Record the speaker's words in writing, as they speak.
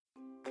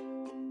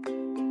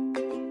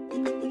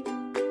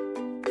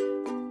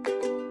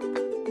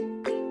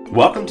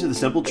Welcome to the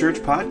Simple Church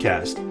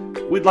Podcast.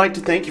 We'd like to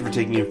thank you for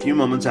taking a few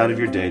moments out of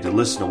your day to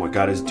listen to what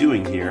God is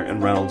doing here in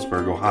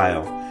Reynoldsburg,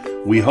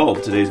 Ohio. We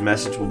hope today's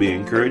message will be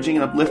encouraging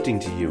and uplifting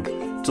to you.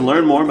 To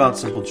learn more about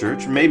Simple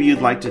Church, or maybe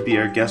you'd like to be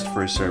our guest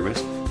for a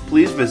service,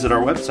 please visit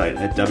our website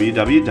at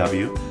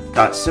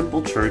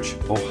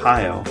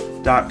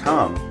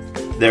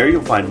www.simplechurchohio.com. There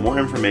you'll find more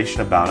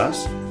information about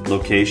us,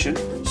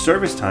 location,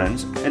 service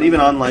times, and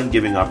even online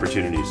giving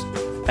opportunities.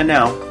 And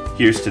now,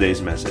 here's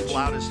today's message.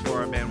 Loudest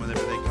for our band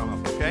whenever they come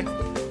up, okay?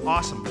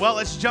 Awesome. Well,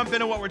 let's jump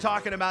into what we're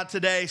talking about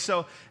today.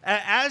 So,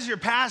 as your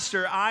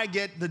pastor, I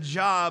get the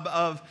job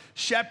of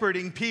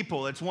shepherding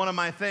people. It's one of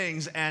my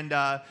things, and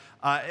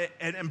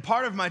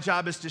part of my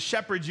job is to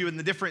shepherd you in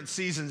the different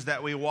seasons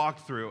that we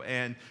walk through.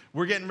 And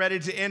we're getting ready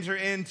to enter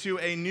into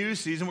a new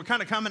season. We're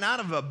kind of coming out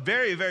of a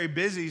very, very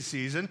busy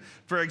season.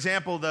 For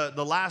example,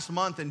 the last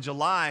month in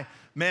July,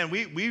 man,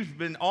 we've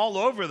been all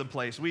over the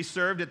place. We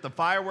served at the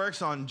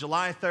fireworks on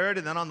July 3rd,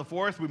 and then on the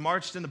 4th, we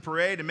marched in the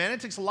parade. And man, it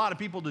takes a lot of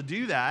people to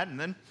do that. And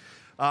then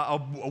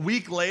a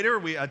week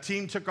later, a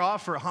team took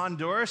off for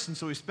Honduras, and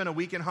so we spent a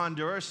week in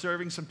Honduras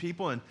serving some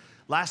people. And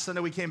last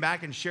Sunday, we came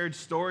back and shared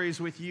stories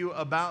with you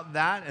about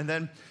that. And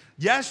then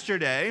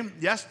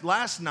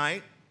last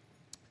night,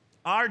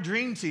 our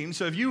dream team,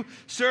 so if you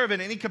serve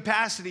in any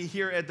capacity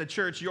here at the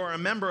church, you're a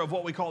member of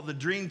what we call the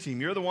dream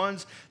team. You're the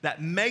ones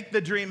that make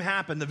the dream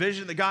happen, the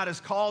vision that God has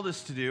called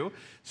us to do.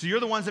 So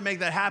you're the ones that make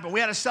that happen. We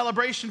had a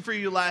celebration for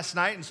you last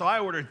night, and so I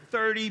ordered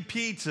 30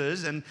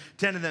 pizzas, and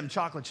 10 of them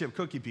chocolate chip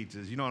cookie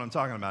pizzas. You know what I'm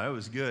talking about. It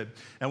was good.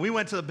 And we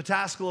went to the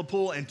Pataskala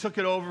pool and took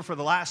it over for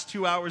the last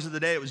 2 hours of the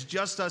day. It was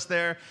just us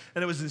there,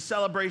 and it was in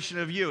celebration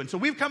of you. And so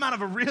we've come out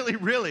of a really,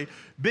 really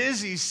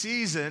busy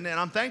season, and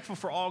I'm thankful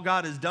for all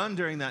God has done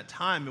during that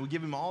time. And we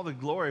give him all the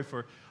glory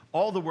for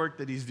all the work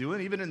that he's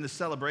doing, even in the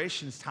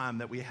celebrations time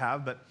that we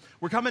have. But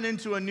we're coming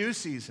into a new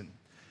season.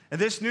 And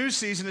this new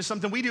season is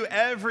something we do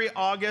every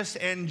August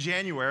and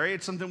January.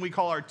 It's something we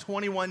call our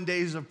 21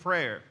 Days of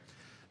Prayer.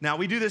 Now,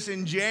 we do this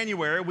in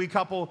January. We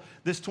couple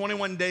this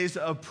 21 days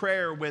of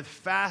prayer with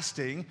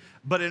fasting.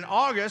 But in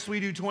August, we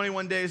do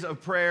 21 days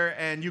of prayer,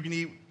 and you can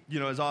eat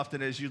as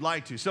often as you'd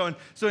like to. So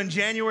in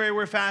January,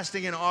 we're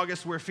fasting. In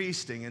August, we're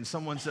feasting. And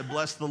someone said,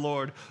 "Bless the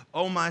Lord,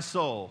 oh my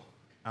soul,"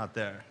 out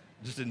there.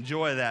 Just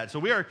enjoy that. So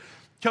we are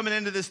coming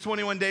into this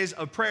 21 days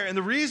of prayer. And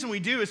the reason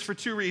we do is for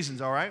two reasons,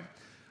 all right?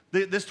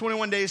 This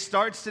 21 days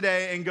starts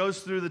today and goes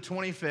through the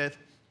 25th.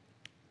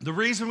 The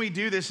reason we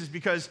do this is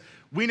because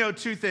we know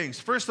two things.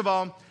 First of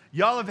all,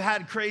 y'all have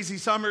had crazy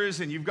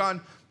summers, and you've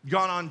gone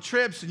on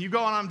trips, and you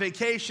go on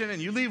vacation,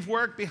 and you leave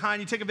work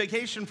behind. You take a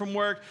vacation from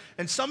work,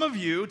 and some of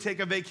you take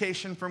a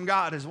vacation from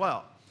God as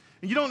well.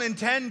 And you don't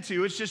intend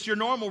to. It's just your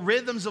normal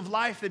rhythms of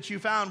life that you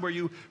found, where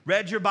you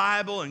read your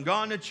Bible and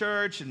gone to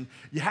church, and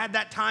you had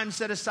that time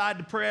set aside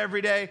to pray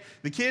every day.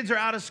 The kids are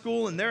out of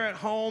school and they're at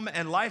home,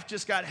 and life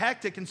just got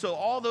hectic, and so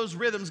all those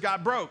rhythms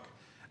got broke.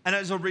 And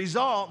as a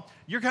result,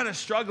 you're kind of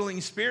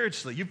struggling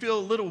spiritually. You feel a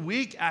little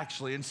weak,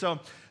 actually. And so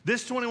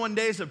this 21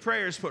 days of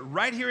prayer is put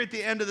right here at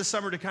the end of the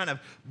summer to kind of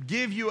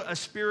give you a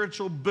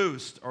spiritual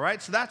boost, all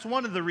right? So that's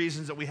one of the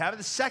reasons that we have it.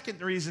 The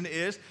second reason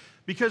is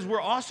because we're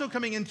also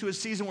coming into a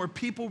season where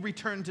people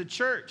return to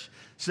church.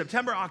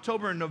 September,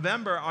 October, and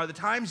November are the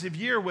times of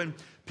year when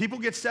people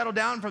get settled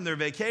down from their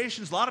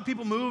vacations. A lot of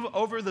people move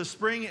over the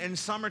spring and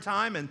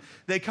summertime, and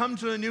they come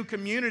to a new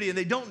community, and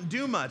they don't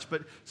do much.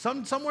 But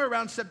somewhere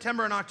around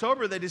September and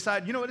October, they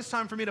decide, it's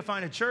time for me to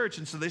find a church.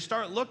 And so they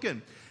start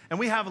looking. And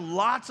we have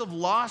lots of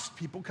lost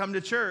people come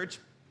to church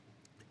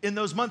in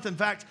those months. In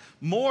fact,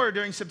 more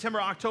during September,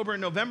 October,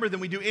 and November than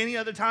we do any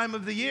other time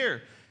of the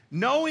year.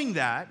 Knowing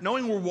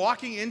we're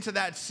walking into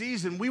that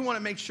season, we want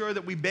to make sure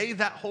that we bathe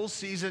that whole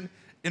season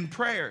in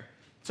prayer.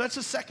 So that's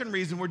the second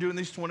reason we're doing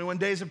these 21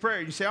 days of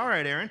prayer. You say, all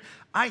right, Aaron,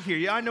 I hear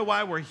you. I know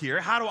why we're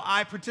here. How do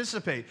I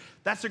participate?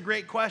 That's a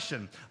great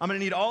question. I'm going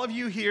to need all of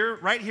you here,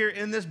 right here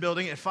in this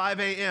building at 5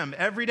 a.m.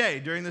 every day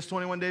during this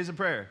 21 days of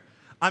prayer.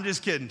 I'm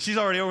just kidding. She's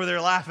already over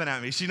there laughing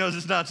at me. She knows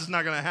it's just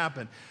not going to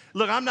happen.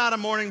 Look, I'm not a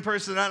morning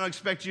person, and I don't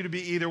expect you to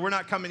be either. We're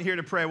not coming here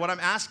to pray. What I'm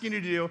asking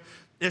you to do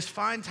is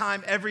find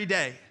time every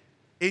day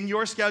in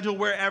your schedule,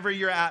 wherever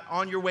you're at,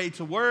 on your way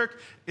to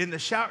work, in the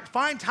shower.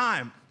 Find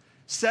time.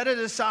 Set it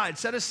aside.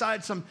 Set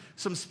aside some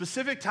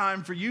specific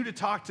time for you to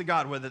talk to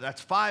God, whether that's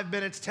 5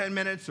 minutes, 10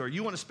 minutes, or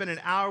you want to spend an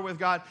hour with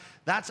God.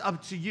 That's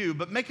up to you.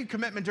 But make a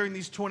commitment during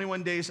these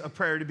 21 days of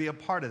prayer to be a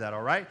part of that,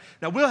 all right?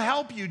 Now, we'll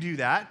help you do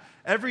that.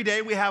 Every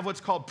day we have what's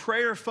called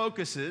prayer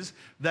focuses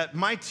that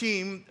my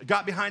team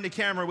got behind a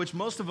camera, which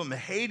most of them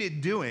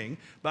hated doing,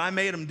 but I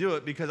made them do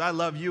it because I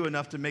love you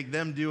enough to make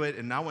them do it,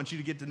 and I want you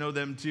to get to know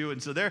them too.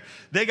 And so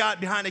they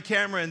got behind a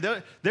camera,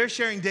 and they're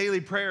sharing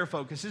daily prayer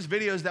focuses,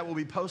 videos that will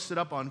be posted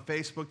up on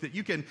Facebook that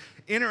you can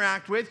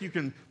interact with. You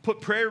can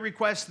put prayer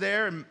requests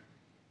there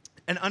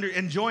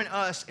and join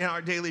us in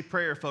our daily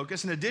prayer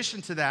focus. In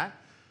addition to that,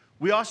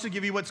 we also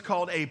give you what's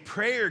called a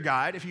prayer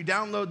guide. If you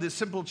download the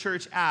Simple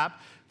Church app,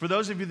 for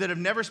those of you that have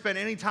never spent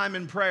any time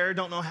in prayer,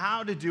 don't know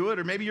how to do it,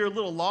 or maybe you're a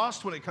little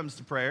lost when it comes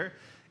to prayer,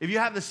 if you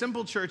have the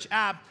Simple Church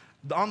app,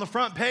 On the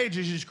front page,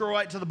 as you scroll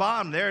right to the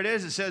bottom, there it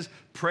is. It says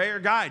prayer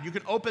guide. You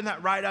can open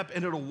that right up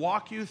and it'll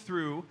walk you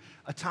through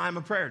a time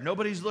of prayer.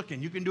 Nobody's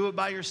looking. You can do it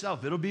by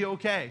yourself. It'll be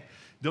okay.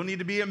 Don't need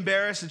to be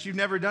embarrassed that you've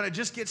never done it.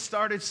 Just get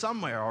started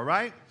somewhere, all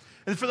right?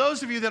 And for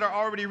those of you that are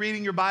already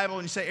reading your Bible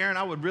and you say, Aaron,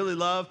 I would really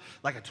love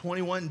like a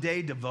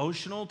 21-day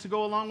devotional to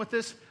go along with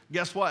this,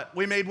 guess what?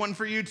 We made one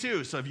for you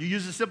too. So if you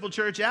use the Simple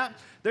Church app,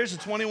 there's a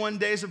 21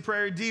 Days of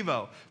Prayer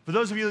Devo. For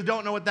those of you that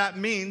don't know what that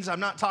means,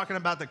 I'm not talking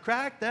about the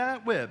crack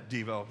that whip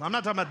Devo. I'm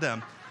not talking about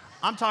them.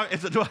 I'm talking,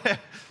 it's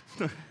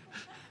a,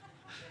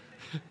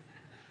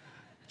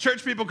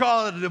 church people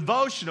call it a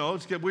devotional.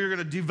 We're going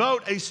to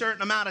devote a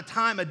certain amount of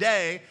time a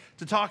day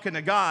to talking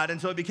to God. And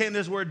so it became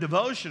this word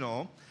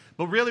devotional.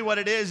 But really what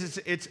it is,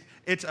 it's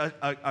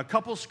a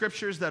couple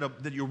scriptures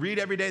that you'll read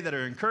every day that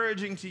are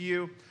encouraging to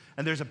you.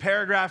 And there's a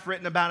paragraph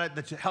written about it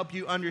that to help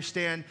you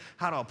understand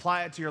how to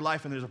apply it to your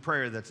life. And there's a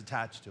prayer that's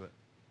attached to it.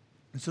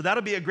 And so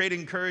that'll be a great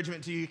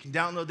encouragement to you. You can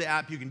download the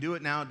app. You can do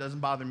it now. It doesn't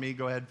bother me.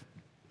 Go ahead,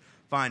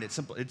 find it.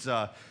 It's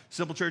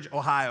Simple Church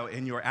Ohio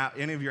in your app,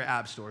 any of your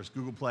app stores,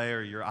 Google Play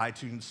or your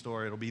iTunes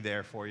store. It'll be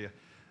there for you.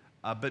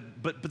 But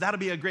that'll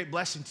be a great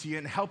blessing to you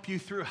and help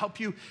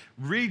you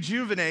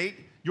rejuvenate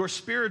your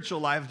spiritual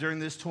life during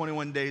this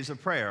 21 days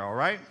of prayer, all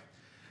right?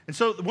 And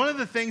so one of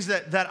the things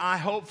that I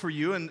hope for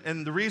you,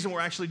 and the reason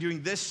we're actually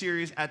doing this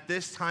series at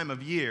this time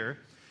of year,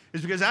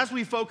 is because as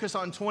we focus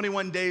on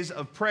 21 days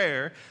of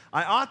prayer,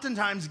 I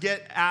oftentimes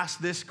get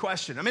asked this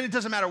question. I mean, it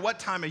doesn't matter what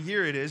time of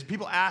year it is.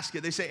 People ask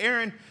it. They say,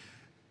 Aaron,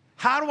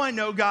 how do I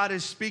know God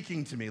is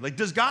speaking to me? Like,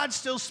 does God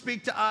still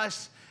speak to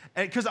us?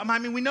 Because, I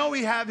mean, we know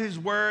we have his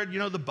word,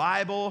 the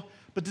Bible,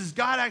 but does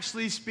God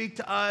actually speak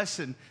to us?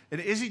 And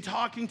is he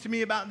talking to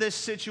me about this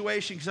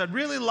situation? Because I'd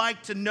really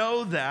like to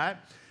know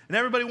that. And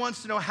everybody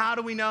wants to know, how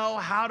do we know?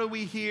 How do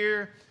we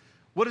hear?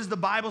 What does the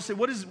Bible say?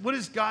 What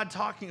is God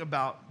talking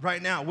about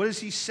right now? What is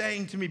he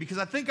saying to me? Because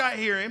I think I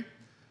hear him,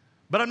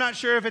 but I'm not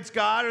sure if it's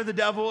God or the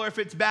devil or if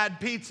it's bad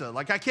pizza.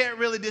 Like, I can't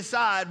really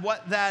decide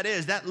what that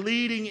is. That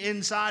leading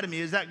inside of me,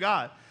 is that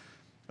God?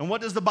 And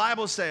what does the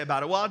Bible say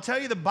about it? Well, I'll tell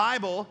you, the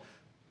Bible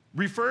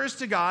refers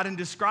to God and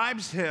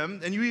describes him,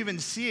 and you even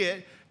see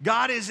it.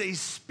 God is a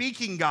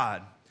speaking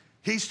God.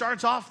 He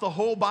starts off the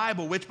whole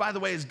Bible, which, by the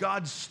way, is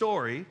God's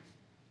story,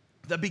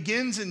 that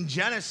begins in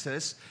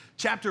Genesis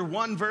chapter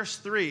 1, verse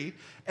 3,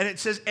 and it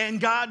says, and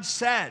God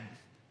said.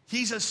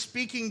 He's a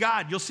speaking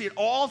God. You'll see it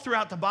all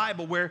throughout the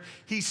Bible where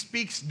he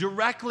speaks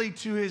directly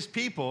to his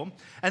people.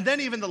 And then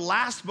even the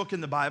last book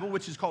in the Bible,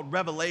 which is called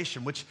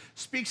Revelation, which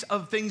speaks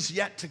of things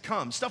yet to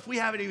come, stuff we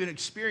haven't even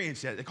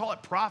experienced yet. They call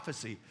it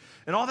prophecy.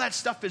 And all that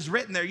stuff is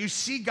written there. You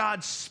see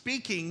God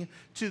speaking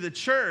to the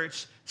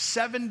church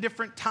 7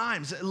 different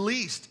times, at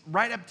least,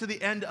 right up to the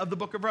end of the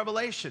book of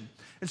Revelation.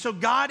 And so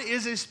God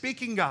is a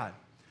speaking God.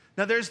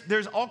 Now,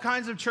 there's all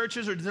kinds of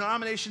churches or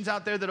denominations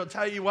out there that'll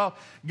tell you, well,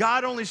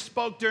 God only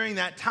spoke during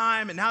that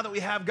time, and now that we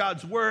have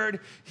God's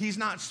word, he's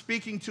not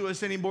speaking to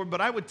us anymore.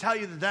 But I would tell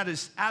you that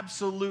is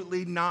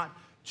absolutely not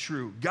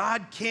true.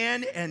 God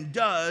can and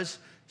does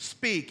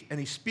speak, and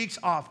he speaks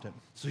often.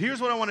 So here's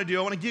what I want to do.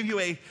 I want to give you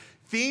a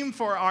theme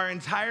for our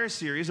entire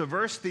series, a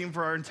verse theme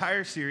for our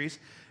entire series,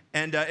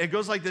 and it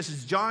goes like this.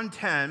 It's John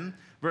 10,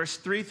 verse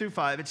 3 through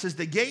 5. It says,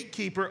 the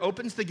gatekeeper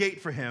opens the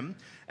gate for him,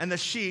 and the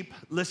sheep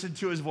listen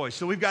to his voice.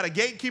 So we've got a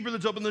gatekeeper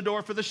that's opened the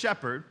door for the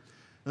shepherd.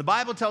 The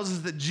Bible tells us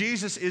that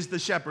Jesus is the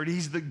shepherd.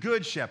 He's the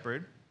good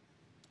shepherd.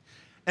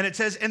 And it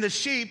says, and the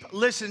sheep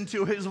listen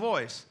to his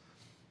voice.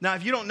 Now,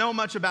 if you don't know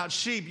much about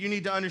sheep, you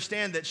need to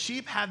understand that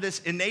sheep have this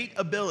innate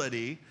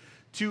ability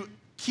to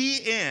key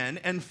in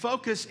and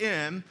focus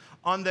in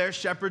on their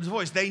shepherd's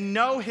voice. They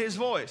know his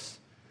voice.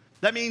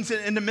 That means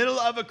in the middle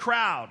of a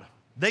crowd,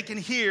 they can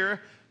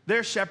hear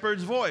their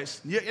shepherd's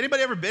voice.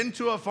 Anybody ever been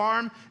to a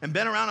farm and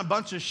been around a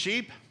bunch of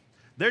sheep?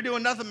 They're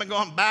doing nothing but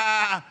going,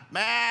 bah,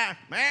 bah,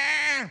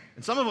 bah.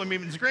 And some of them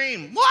even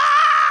scream,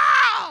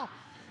 wow!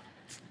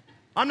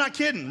 I'm not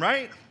kidding,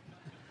 right?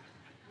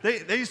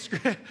 They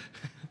scream.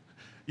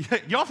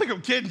 Y'all think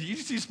I'm kidding. You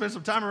just need to spend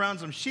some time around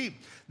some sheep.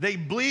 They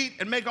bleat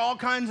and make all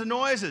kinds of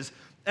noises.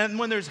 And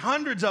when there's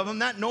hundreds of them,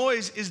 that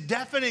noise is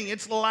deafening.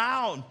 It's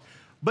loud.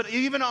 But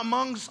even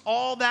amongst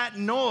all that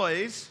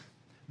noise,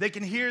 they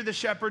can hear the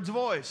shepherd's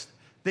voice.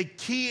 They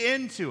key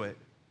into it.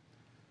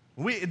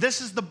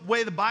 This is the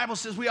way the Bible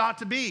says we ought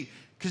to be,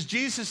 because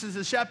Jesus is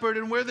the shepherd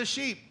and we're the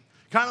sheep.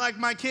 Kind of like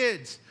my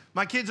kids.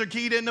 My kids are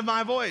keyed into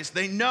my voice.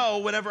 They know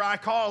whenever I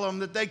call them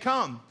that they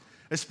come,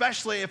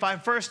 especially if I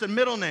first and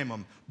middle name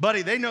them.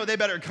 Buddy, they know they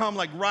better come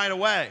like right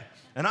away.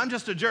 And I'm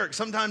just a jerk.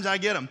 Sometimes I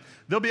get them.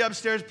 They'll be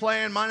upstairs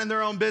playing, minding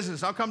their own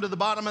business. I'll come to the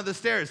bottom of the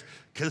stairs,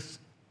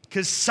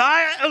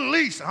 Keziah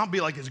Elise. I'll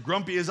be like as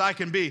grumpy as I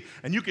can be,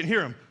 and you can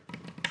hear them.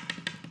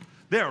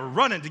 They're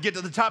running to get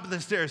to the top of the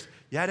stairs.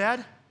 Yeah,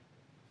 Dad?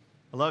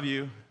 I love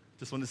you.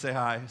 Just wanted to say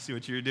hi, see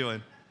what you're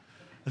doing.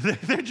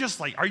 They're just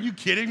like, are you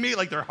kidding me?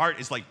 Like their heart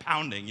is like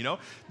pounding, you know?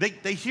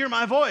 They hear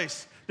my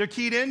voice. They're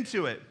keyed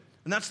into it.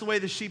 And that's the way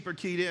the sheep are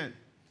keyed in.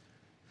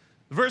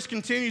 The verse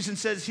continues and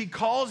says, he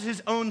calls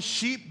his own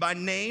sheep by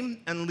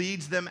name and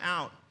leads them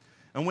out.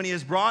 And when he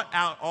has brought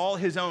out all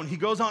his own, he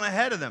goes on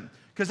ahead of them.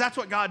 Because that's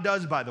what God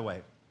does, by the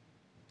way.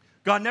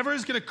 God never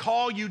is going to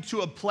call you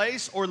to a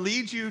place or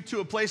lead you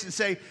to a place and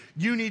say,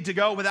 you need to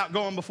go without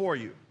going before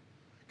you.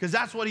 Because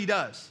that's what he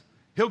does.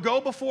 He'll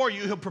go before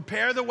you. He'll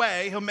prepare the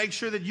way. He'll make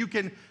sure that you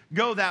can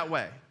go that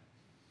way.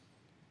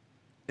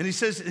 And he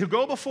says he'll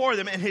go before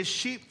them, and his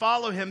sheep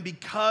follow him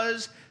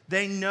because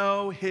they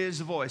know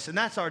his voice. And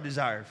that's our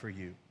desire for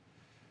you.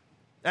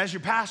 As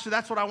your pastor,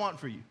 that's what I want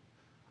for you.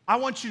 I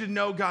want you to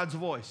know God's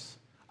voice.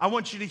 I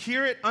want you to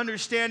hear it,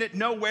 understand it,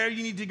 know where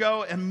you need to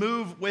go, and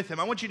move with him.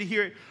 I want you to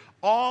hear it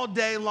all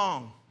day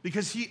long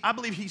because I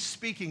believe he's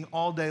speaking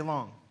all day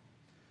long.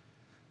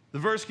 The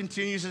verse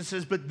continues and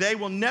says, but they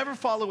will never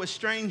follow a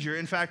stranger.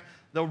 In fact,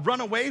 they'll run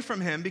away from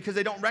him because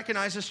they don't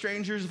recognize a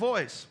stranger's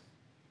voice.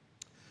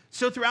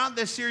 So throughout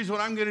this series,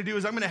 what I'm going to do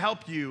is I'm going to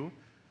help you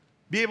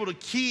be able to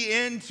key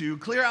into,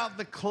 clear out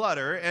the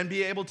clutter, and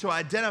be able to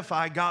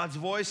identify God's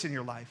voice in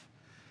your life.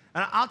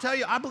 And I'll tell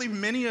you, I believe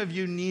many of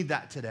you need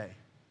that today.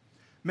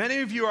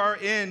 Many of you are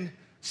in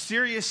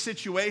serious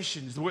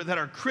situations that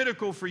are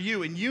critical for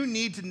you, and you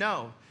need to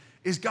know,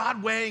 is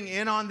God weighing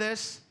in on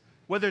this?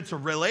 Whether it's a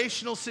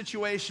relational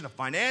situation, a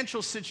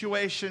financial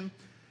situation,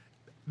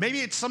 maybe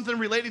it's something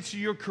related to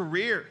your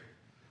career.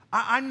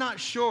 I'm not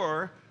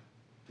sure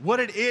what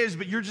it is,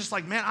 but you're just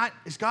like, man,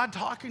 is God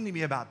talking to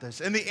me about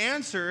this? And the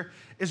answer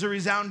is a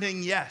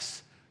resounding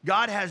yes.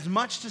 God has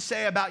much to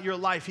say about your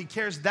life. He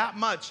cares that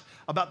much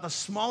about the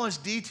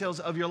smallest details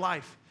of your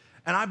life.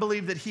 And I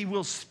believe that he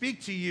will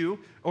speak to you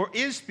or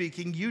is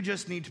speaking. You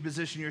just need to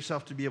position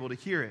yourself to be able to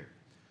hear it.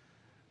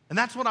 And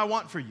that's what I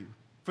want for you.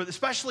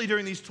 Especially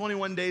during these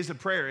 21 days of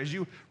prayer, as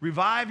you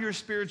revive your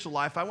spiritual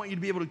life, I want you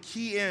to be able to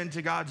key in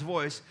to God's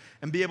voice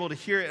and be able to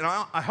hear it. And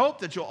I hope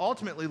that you'll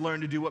ultimately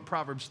learn to do what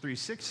Proverbs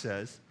 3:6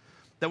 says,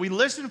 that we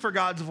listen for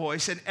God's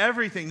voice in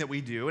everything that we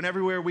do and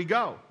everywhere we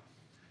go.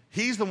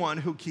 He's the one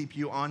who'll keep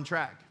you on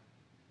track.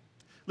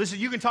 Listen,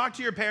 you can talk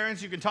to your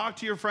parents, you can talk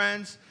to your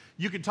friends,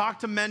 you can talk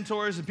to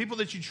mentors and people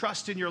that you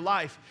trust in your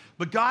life,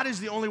 but God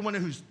is the only one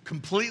who's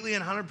completely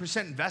and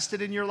 100%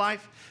 invested in your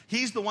life.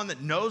 He's the one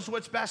that knows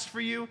what's best for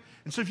you.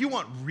 And so if you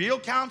want real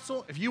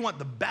counsel, if you want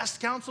the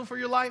best counsel for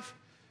your life,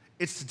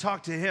 it's to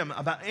talk to him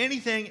about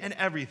anything and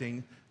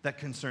everything that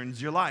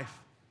concerns your life,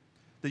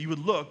 that you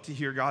would look to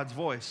hear God's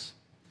voice.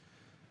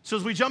 So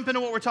as we jump into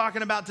what we're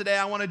talking about today,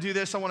 I want to do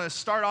this. I want to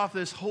start off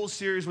this whole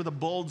series with a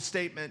bold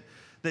statement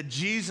that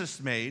Jesus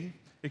made.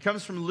 It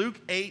comes from Luke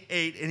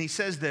 8:8, and he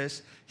says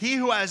this, he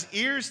who has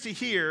ears to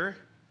hear,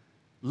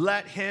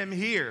 let him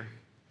hear.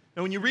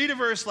 And when you read a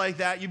verse like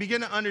that, you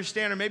begin to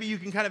understand, or maybe you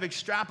can kind of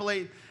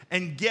extrapolate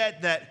and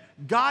get that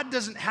God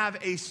doesn't have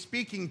a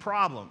speaking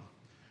problem.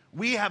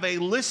 We have a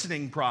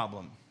listening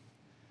problem.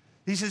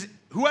 He says,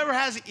 whoever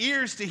has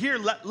ears to hear,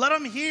 let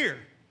him hear.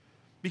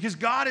 Because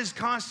God is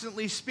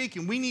constantly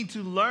speaking. We need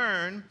to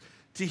learn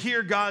to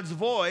hear God's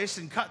voice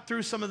and cut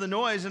through some of the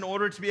noise in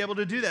order to be able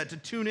to do that, to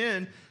tune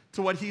in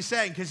to what he's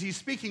saying, because he's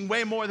speaking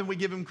way more than we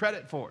give him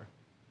credit for.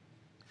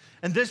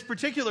 And this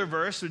particular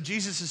verse, when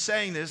Jesus is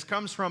saying this,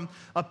 comes from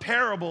a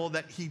parable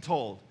that he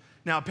told.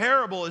 Now, a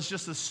parable is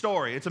just a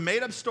story. It's a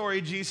made-up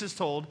story Jesus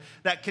told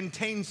that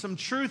contains some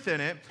truth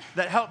in it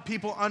that help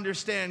people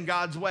understand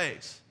God's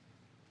ways.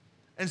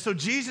 And so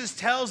Jesus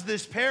tells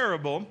this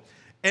parable,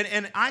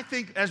 and I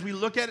think as we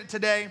look at it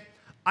today,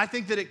 I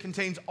think that it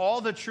contains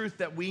all the truth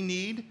that we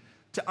need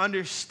to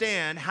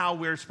understand how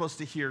we're supposed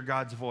to hear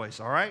God's voice,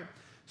 all right?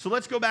 So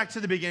let's go back to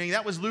the beginning.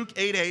 That was Luke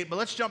 8:8, but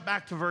let's jump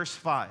back to verse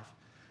 5.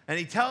 And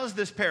he tells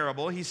this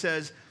parable. He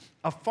says,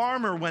 a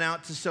farmer went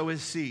out to sow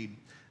his seed.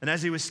 And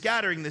as he was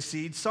scattering the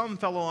seed, some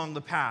fell along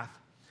the path.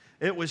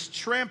 It was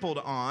trampled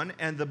on,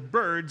 and the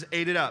birds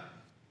ate it up.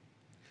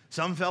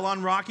 Some fell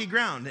on rocky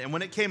ground, and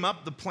when it came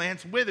up, the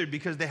plants withered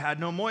because they had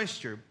no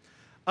moisture.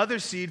 Other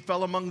seed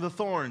fell among the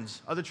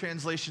thorns. Other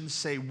translations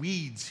say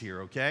weeds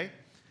here, okay?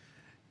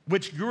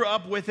 Which grew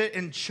up with it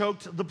and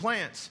choked the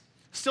plants.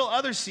 Still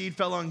other seed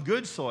fell on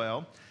good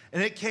soil,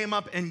 and it came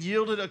up and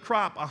yielded a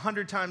crop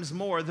 100 times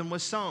more than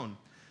was sown.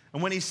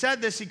 And when he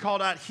said this, he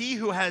called out, he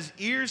who has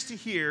ears to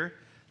hear,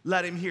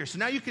 let him hear. So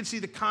now you can see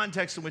the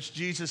context in which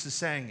Jesus is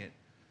saying it.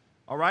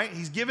 All right?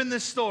 He's given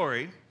this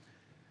story,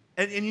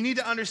 and you need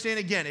to understand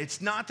again,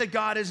 it's not that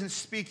God isn't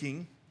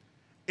speaking,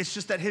 it's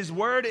just that his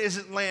word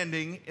isn't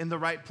landing in the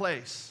right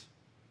place.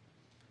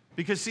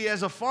 Because see,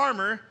 as a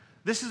farmer,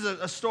 this is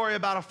a story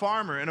about a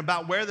farmer and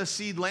about where the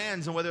seed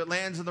lands and whether it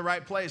lands in the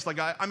right place. Like,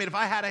 I mean, if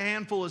I had a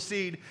handful of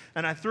seed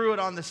and I threw it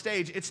on the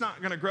stage, it's not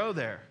going to grow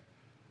there.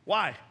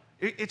 Why?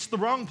 It's the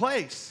wrong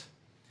place.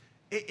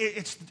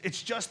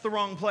 It's just the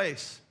wrong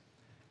place.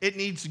 It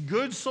needs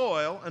good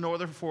soil in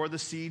order for the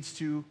seeds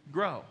to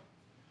grow.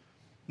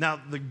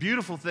 Now, the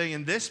beautiful thing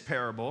in this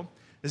parable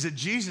is that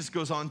Jesus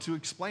goes on to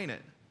explain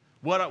it,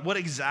 what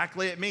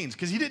exactly it means,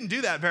 because he didn't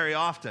do that very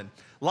often.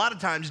 A lot of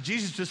times,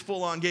 Jesus just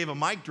full on gave a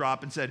mic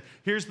drop and said,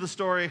 here's the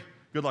story,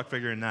 good luck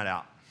figuring that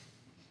out.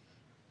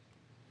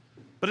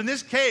 But in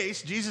this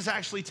case, Jesus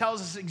actually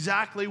tells us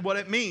exactly what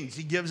it means.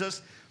 He gives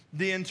us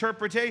the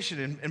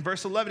interpretation. In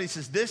verse 11, he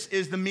says, this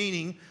is the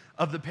meaning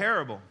of the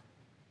parable.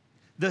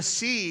 the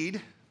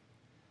seed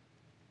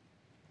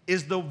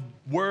is the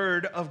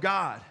word of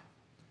God.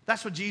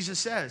 That's what Jesus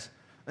says.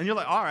 And you're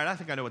like, all right, I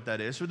think I know what that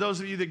is. For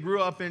those of you that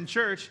grew up in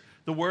church,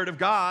 the word of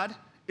God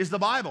is the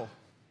Bible.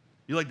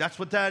 You're like, that's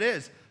what that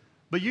is.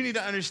 But you need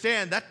to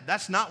understand that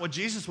that's not what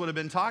Jesus would have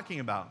been talking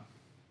about.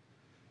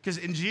 Because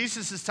in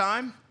Jesus'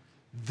 time,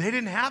 they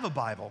didn't have a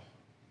Bible.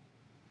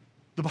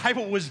 The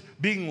Bible was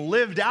being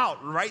lived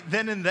out right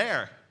then and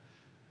there.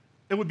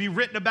 It would be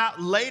written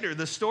about later.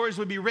 The stories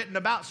would be written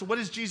about. So what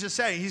is Jesus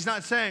saying? He's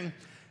not saying,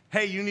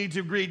 hey, you need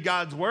to read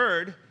God's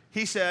word.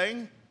 He's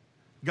saying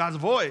God's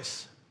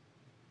voice.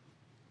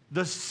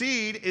 The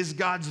seed is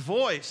God's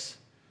voice.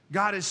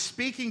 God is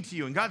speaking to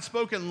you. And God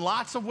spoke in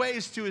lots of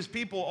ways to his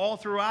people all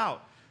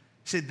throughout.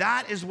 See,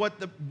 that's what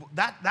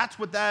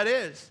that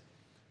is.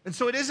 And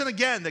so it isn't,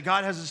 again, that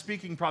God has a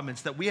speaking problem.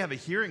 It's that we have a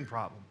hearing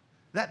problem.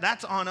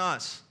 That's on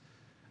us.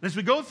 And as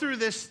we go through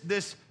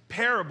this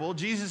parable,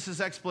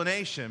 Jesus'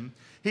 explanation,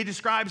 he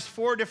describes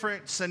 4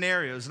 different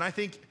scenarios. And I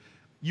think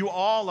you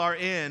all are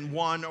in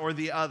one or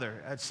the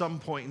other at some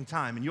point in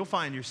time. And you'll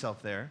find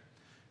yourself there.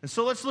 And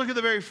so let's look at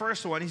the very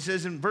first one. He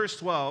says in verse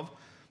 12,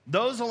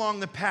 those along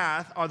the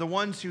path are the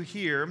ones who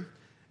hear,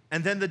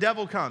 and then the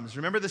devil comes.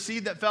 Remember the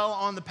seed that fell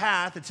on the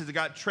path? It says it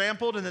got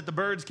trampled and that the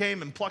birds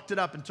came and plucked it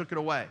up and took it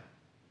away.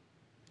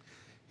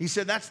 He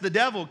said that's the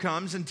devil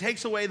comes and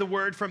takes away the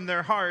word from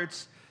their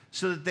hearts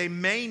so that they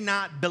may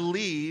not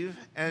believe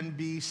and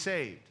be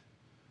saved.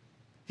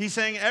 He's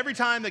saying every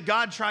time that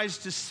God tries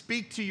to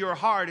speak to your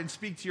heart and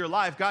speak to your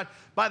life, God,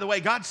 by the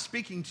way, God's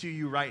speaking to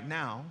you right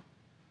now.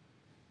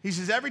 He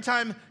says every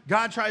time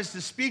God tries to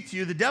speak to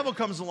you, the devil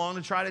comes along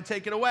to try to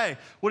take it away.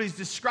 What he's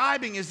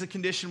describing is the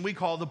condition we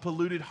call the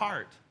polluted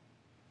heart.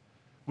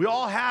 We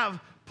all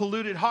have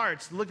polluted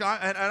hearts. Look,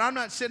 and I'm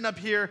not sitting up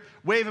here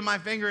waving my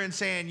finger and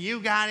saying, you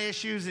got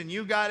issues and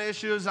you got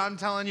issues. I'm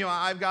telling you,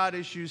 I've got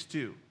issues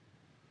too.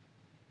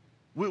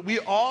 We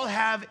all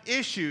have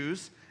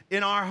issues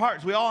in our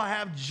hearts. We all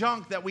have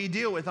junk that we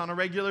deal with on a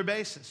regular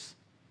basis.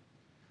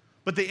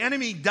 But the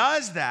enemy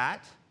does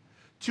that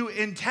to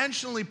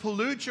intentionally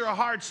pollute your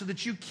heart so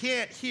that you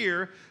can't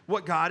hear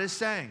what God is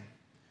saying.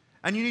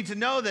 And you need to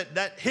know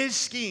that his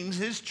schemes,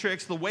 his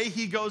tricks, the way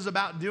he goes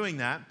about doing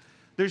that,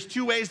 there's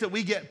 2 ways that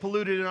we get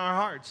polluted in our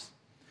hearts.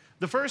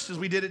 The first is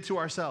we did it to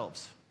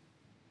ourselves.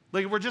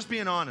 Like, if we're just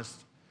being honest,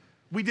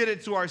 we did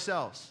it to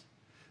ourselves.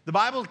 The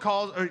Bible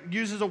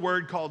uses a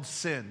word called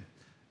sin.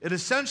 It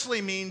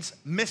essentially means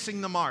missing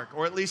the mark,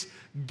 or at least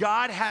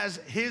God has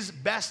his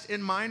best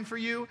in mind for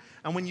you,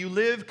 and when you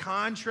live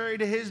contrary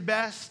to his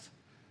best,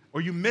 or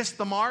you miss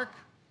the mark,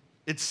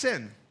 it's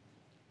sin.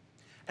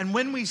 And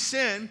when we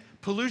sin,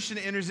 pollution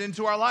enters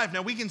into our life.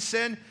 Now, we can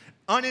sin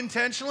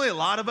unintentionally. A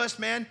lot of us,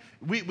 man,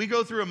 we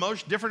go through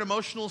different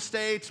emotional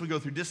states. We go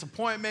through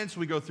disappointments.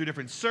 We go through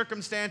different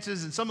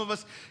circumstances. And some of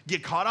us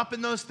get caught up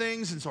in those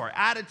things. And so our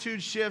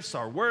attitude shifts,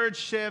 our words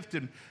shift,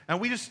 and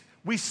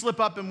we slip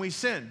up and we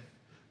sin.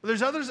 But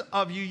there's others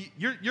of you,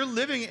 you're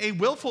living a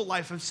willful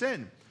life of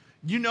sin.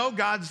 You know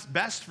God's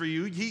best for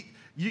you.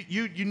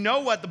 You know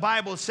what the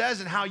Bible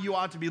says and how you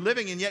ought to be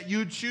living, and yet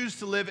you choose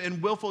to live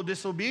in willful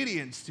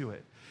disobedience to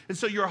it. And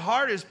so your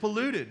heart is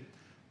polluted.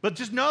 But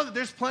just know that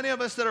there's plenty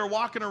of us that are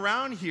walking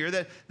around here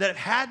that have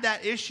had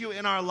that issue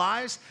in our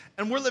lives,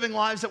 and we're living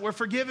lives that we're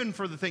forgiven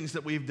for the things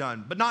that we've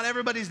done. But not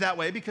everybody's that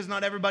way, because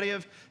not everybody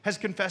has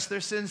confessed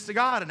their sins to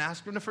God and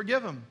asked him to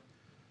forgive them.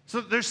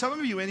 So there's some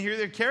of you in here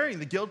that are carrying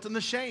the guilt and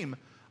the shame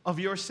of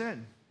your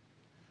sin.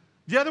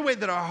 The other way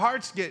that our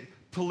hearts get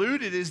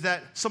polluted is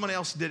that someone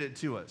else did it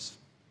to us.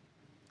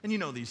 And you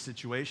know these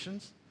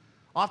situations.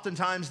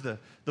 Oftentimes the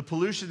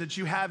pollution that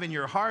you have in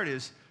your heart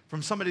is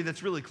from somebody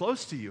that's really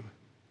close to you.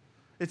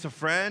 It's a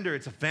friend or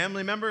it's a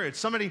family member. It's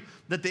somebody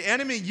that the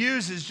enemy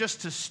uses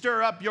just to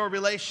stir up your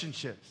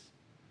relationships.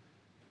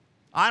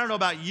 I don't know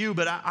about you,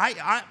 but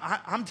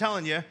I'm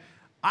telling you,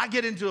 I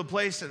get into a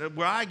place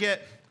where I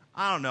get,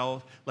 I don't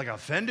know, like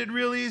offended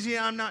real easy.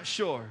 I'm not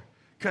sure.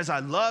 Because I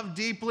love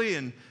deeply,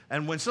 and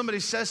when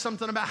somebody says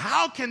something about,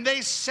 how can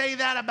they say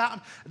that about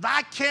me?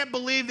 I can't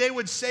believe they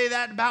would say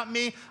that about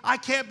me. I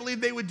can't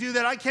believe they would do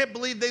that. I can't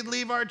believe they'd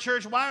leave our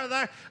church. Why are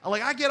they?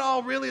 Like, I get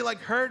all really like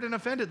hurt and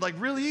offended, like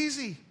really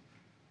easy.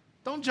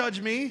 Don't judge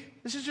me.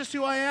 This is just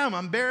who I am.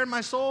 I'm bearing my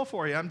soul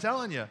for you. I'm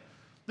telling you.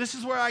 This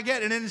is where I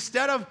get. And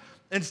instead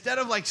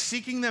of like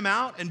seeking them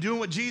out and doing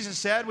what Jesus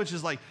said, which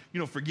is like,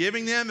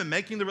 forgiving them and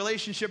making the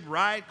relationship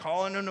right,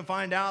 calling them to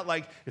find out,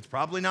 like, it's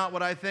probably not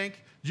what I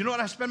think. Do you know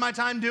what I spend my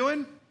time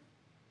doing?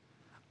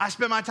 I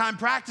spend my time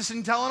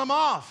practicing telling them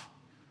off.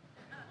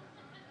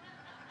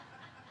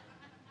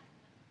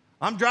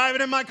 I'm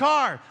driving in my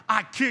car.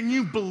 Can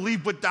you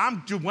believe what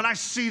I'm doing? When I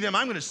see them,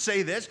 I'm going to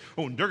say this.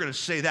 Oh, and they're going to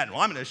say that.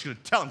 Well, I'm just going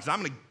to tell them because I'm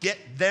going to get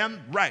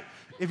them right.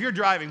 If you're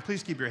driving,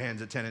 please keep your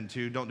hands at 10 and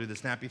 2. Don't do the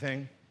snappy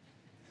thing.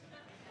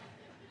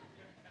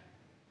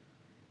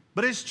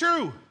 But it's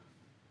true.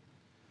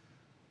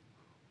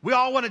 We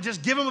all want to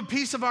just give them a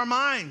piece of our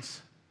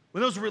minds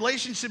when those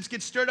relationships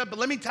get stirred up. But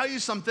let me tell you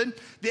something.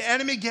 The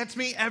enemy gets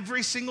me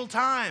every single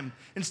time.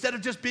 Instead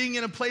of just being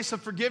in a place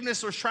of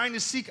forgiveness or trying to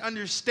seek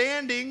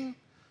understanding,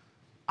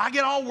 I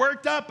get all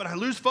worked up and I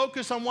lose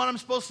focus on what I'm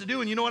supposed to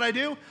do. And you know what I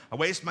do? I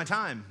waste my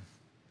time.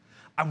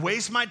 I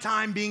waste my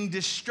time being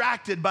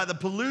distracted by the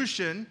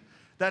pollution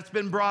that's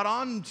been brought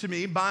on to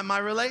me by my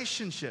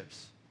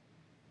relationships.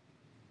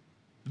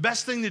 The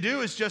best thing to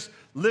do is just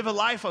live a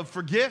life of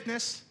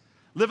forgiveness.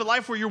 Live a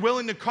life where you're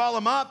willing to call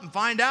them up and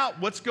find out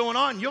what's going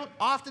on.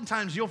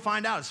 Oftentimes you'll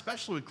find out,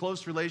 especially with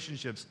close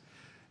relationships,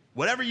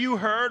 whatever you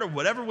heard or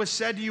whatever was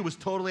said to you was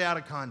totally out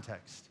of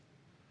context.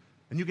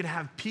 And you can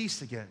have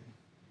peace again.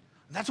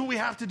 And that's what we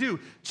have to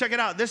do. Check it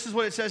out. This is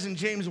what it says in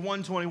James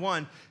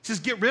 1:21. It says,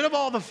 get rid of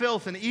all the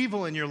filth and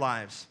evil in your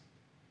lives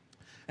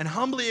and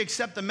humbly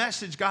accept the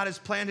message God has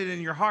planted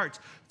in your hearts,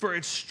 for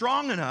it's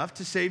strong enough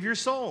to save your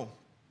soul.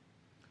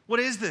 What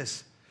is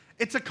this?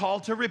 It's a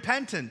call to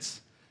repentance.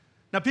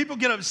 Now, people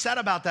get upset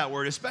about that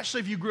word,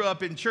 especially if you grew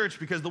up in church,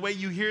 because the way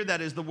you hear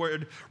that is the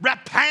word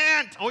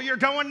repent, or you're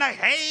going to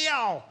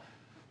hell.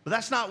 But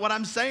that's not what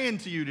I'm saying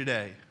to you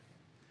today.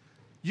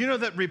 You know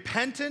that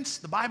repentance,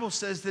 the Bible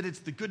says that it's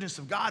the goodness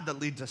of God that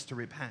leads us to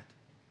repent.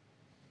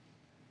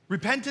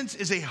 Repentance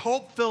is a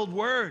hope-filled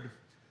word,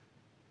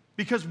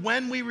 because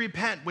when we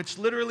repent, which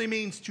literally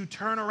means to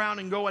turn around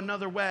and go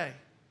another way,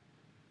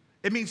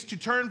 it means to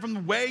turn from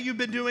the way you've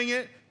been doing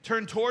it,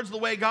 turn towards the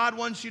way God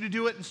wants you to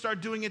do it, and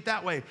start doing it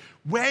that way.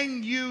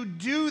 When you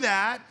do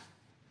that,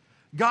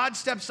 God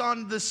steps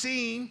on the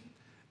scene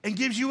and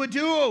gives you a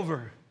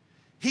do-over.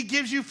 He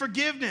gives you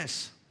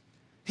forgiveness.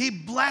 He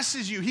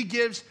blesses you. He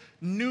gives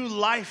new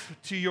life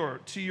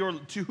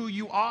to who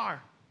you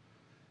are.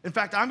 In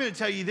fact, I'm going to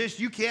tell you this: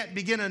 you can't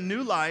begin a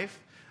new life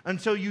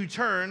until you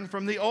turn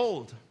from the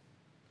old.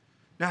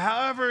 Now,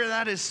 however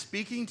that is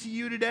speaking to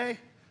you today,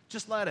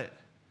 just let it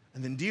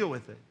and then deal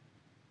with it.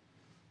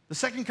 The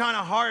second kind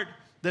of heart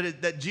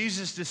that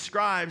Jesus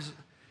describes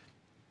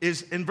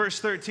is in verse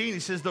 13. He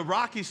says, the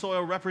rocky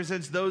soil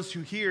represents those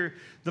who hear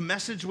the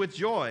message with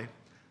joy,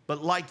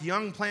 but like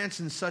young plants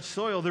in such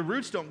soil, their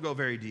roots don't go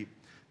very deep.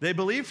 They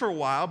believe for a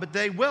while, but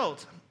they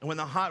wilt when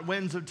the hot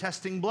winds of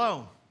testing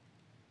blow.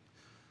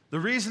 The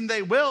reason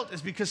they wilt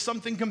is because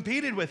something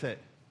competed with it.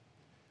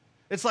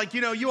 It's like,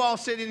 you all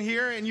sit in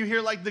here and you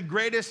hear like the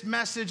greatest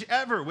message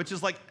ever, which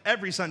is like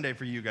every Sunday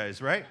for you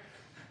guys, right?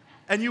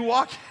 And you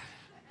walk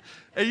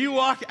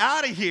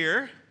out of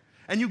here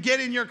and you get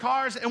in your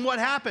cars, and what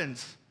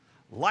happens?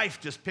 Life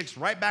just picks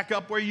right back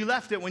up where you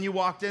left it when you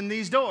walked in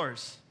these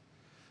doors.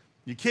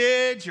 Your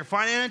kids, your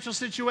financial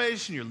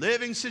situation, your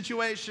living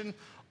situation,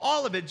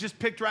 all of it just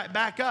picked right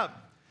back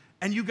up.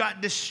 And you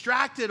got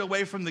distracted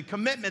away from the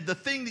commitment, the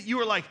thing that you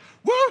were like,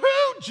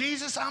 woohoo,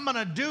 Jesus, I'm going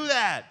to do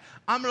that.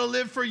 I'm going to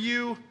live for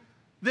you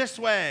this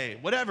way.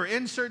 Whatever,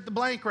 insert the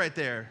blank right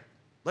there.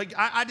 Like,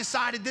 I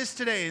decided this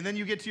today, and then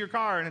you get to your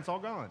car and it's all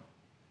gone.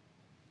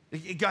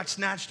 It got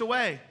snatched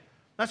away.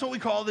 That's what we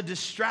call the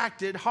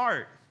distracted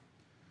heart.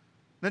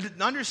 Now,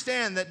 to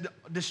understand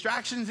that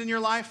distractions in your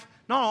life,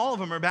 not all of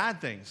them are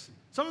bad things.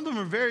 Some of them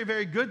are very,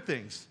 very good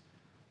things.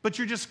 But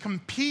you're just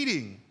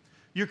competing.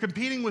 You're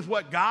competing with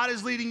what God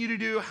is leading you to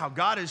do, how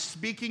God is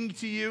speaking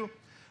to you,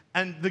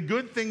 and the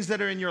good things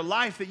that are in your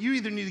life that you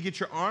either need to get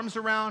your arms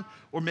around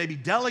or maybe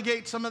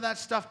delegate some of that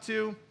stuff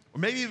to, or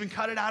maybe even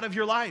cut it out of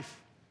your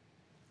life.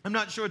 I'm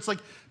not sure. It's like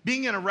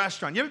being in a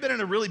restaurant. You ever been in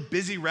a really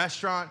busy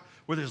restaurant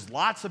where there's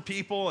lots of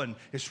people and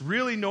it's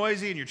really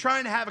noisy and you're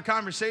trying to have a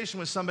conversation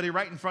with somebody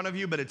right in front of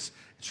you, but it's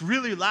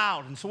really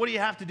loud. And so what do you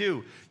have to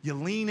do? You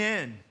lean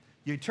in.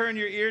 You turn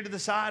your ear to the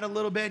side a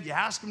little bit. You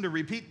ask them to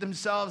repeat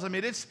themselves. I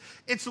mean, it's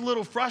a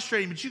little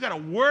frustrating, but you got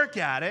to work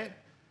at it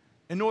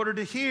in order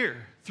to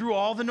hear through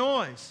all the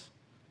noise.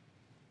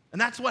 And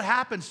that's what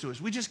happens to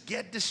us. We just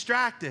get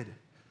distracted.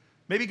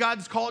 Maybe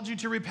God's called you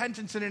to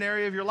repentance in an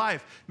area of your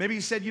life. Maybe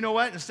he said, you know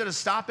what? Instead of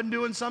stopping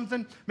doing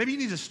something, maybe you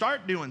need to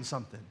start doing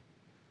something.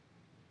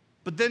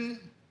 But then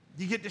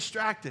you get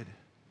distracted.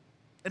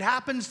 It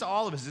happens to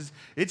all of us.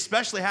 It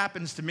especially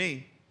happens to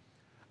me.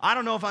 I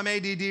don't know if I'm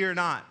ADD or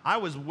not.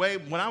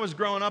 When I was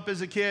growing up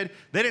as a kid,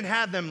 they didn't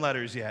have them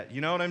letters yet.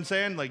 You know what I'm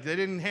saying? Like, they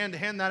didn't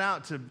hand that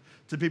out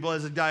to people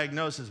as a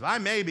diagnosis. But I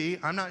may be.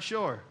 I'm not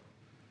sure.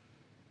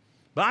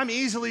 But I'm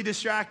easily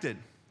distracted,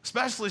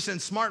 especially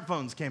since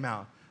smartphones came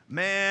out.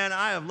 Man,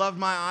 I have loved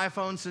my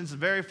iPhone since the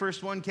very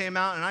first one came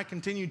out, and I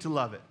continue to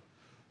love it.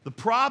 The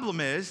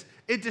problem is,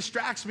 it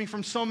distracts me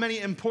from so many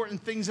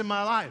important things in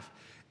my life.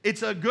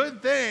 It's a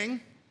good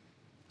thing,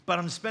 but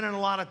I'm spending a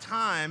lot of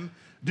time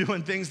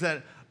doing things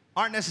that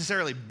aren't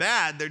necessarily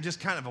bad. They're just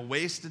kind of a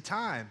waste of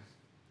time.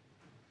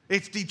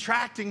 It's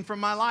detracting from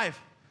my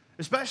life,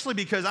 especially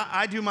because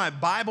I do my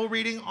Bible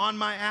reading on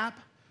my app.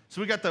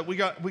 So we got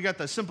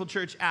the Simple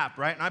Church app,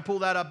 right? And I pull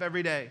that up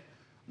every day.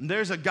 And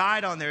there's a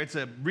guide on there. It's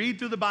a read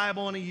through the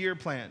Bible in a year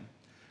plan.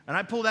 And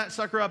I pull that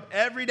sucker up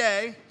every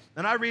day,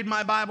 and I read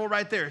my Bible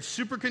right there. It's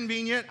super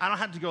convenient. I don't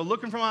have to go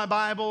looking for my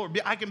Bible.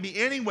 I can be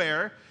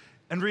anywhere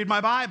and read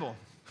my Bible.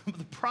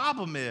 The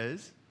problem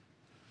is,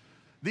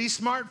 these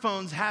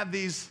smartphones have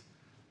these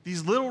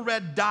little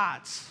red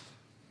dots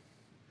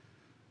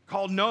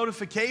called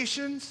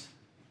notifications.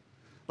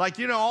 Like,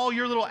 all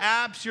your little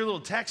apps, your little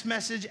text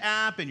message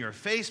app and your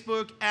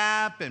Facebook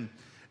app, and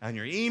and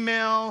your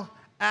email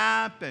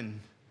app and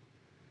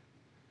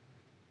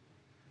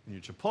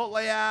your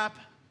Chipotle app.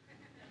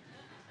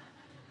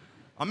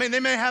 I mean, they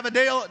may have a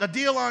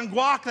deal on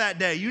guac that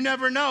day. You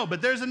never know,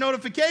 but there's a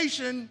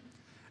notification.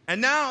 And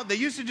now they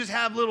used to just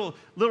have little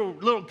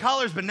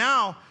colors, but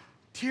now,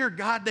 dear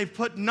God, they've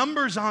put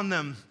numbers on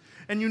them.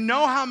 And you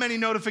know how many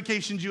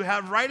notifications you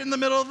have right in the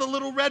middle of the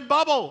little red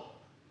bubble.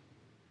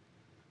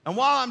 And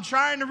while I'm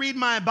trying to read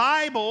my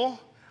Bible,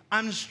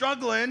 I'm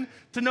struggling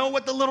to know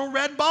what the little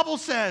red bubble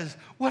says.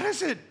 What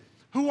is it?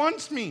 Who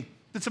wants me?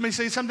 Did somebody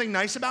say something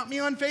nice about me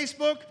on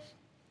Facebook?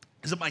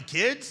 Is it my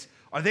kids?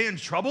 Are they in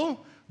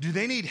trouble? Do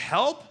they need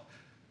help?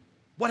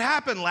 What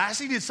happened,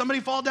 Lassie? Did somebody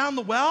fall down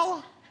the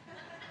well?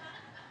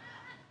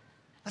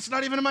 That's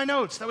not even in my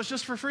notes. That was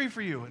just for free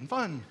for you and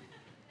fun.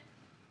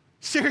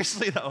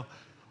 Seriously, though.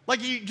 Like,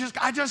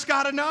 I just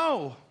got to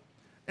know.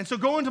 And so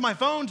going to my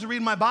phone to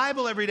read my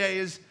Bible every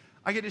day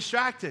I get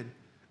distracted.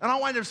 And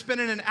I'll wind up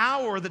spending an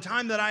hour, the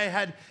time that I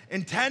had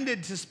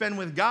intended to spend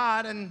with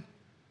God, and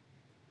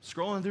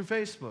scrolling through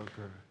Facebook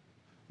or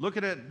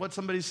looking at what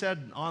somebody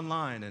said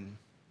online.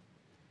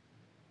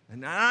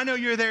 And I know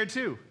you're there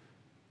too.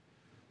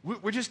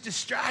 We're just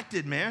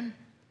distracted, man.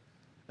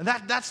 And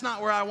that's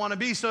not where I want to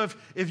be. So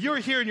if you're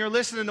here and you're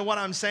listening to what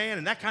I'm saying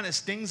and that kind of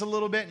stings a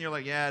little bit and you're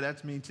like, yeah,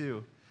 that's me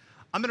too,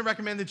 I'm going to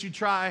recommend that you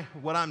try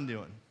what I'm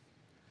doing.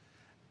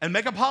 And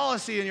make a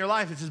policy in your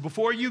life that says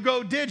before you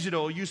go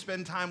digital, you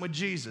spend time with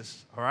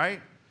Jesus, all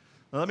right?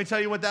 Now, let me tell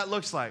you what that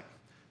looks like.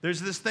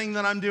 There's this thing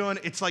that I'm doing.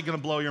 It's like going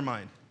to blow your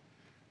mind.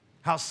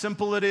 How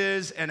simple it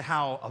is and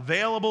how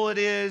available it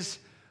is,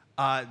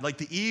 like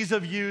the ease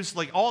of use,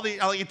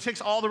 it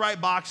ticks all the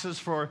right boxes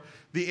for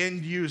the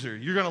end user.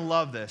 You're going to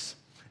love this.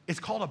 It's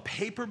called a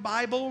paper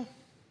Bible.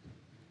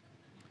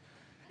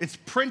 It's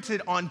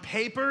printed on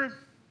paper.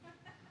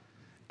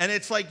 And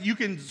it's like you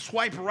can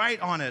swipe right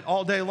on it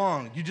all day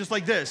long. You just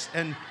like this.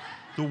 And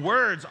the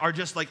words are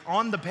just like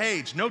on the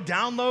page. No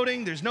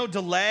downloading. There's no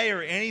delay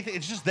or anything.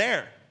 It's just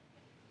there.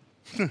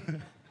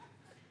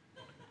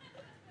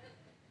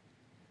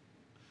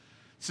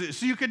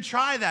 So you can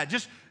try that.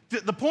 Just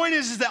the point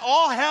is that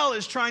all hell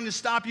is trying to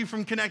stop you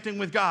from connecting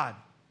with God.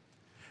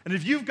 And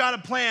if you've got a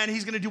plan,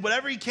 he's going to do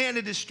whatever he can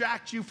to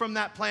distract you from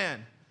that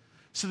plan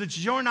so that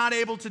you're not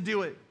able to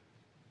do it.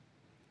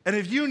 And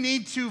if you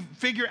need to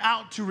figure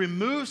out to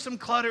remove some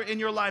clutter in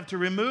your life, to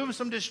remove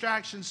some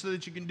distractions so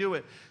that you can do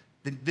it,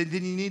 then you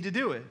need to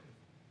do it.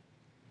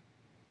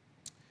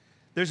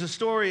 There's a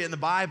story in the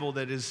Bible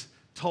that is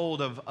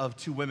told of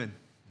two women.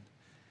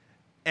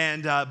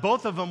 And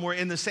both of them were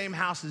in the same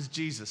house as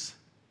Jesus.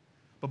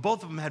 But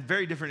both of them had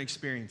very different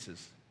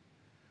experiences.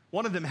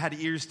 One of them had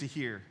ears to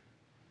hear.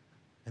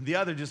 And the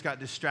other just got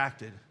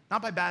distracted.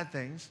 Not by bad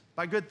things,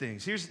 by good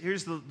things.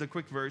 Here's the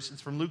quick verse.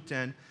 It's from Luke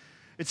 10.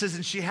 It says,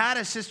 and she had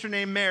a sister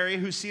named Mary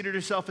who seated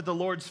herself at the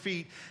Lord's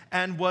feet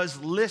and was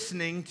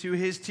listening to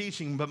his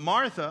teaching. But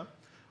Martha,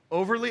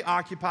 overly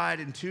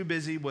occupied and too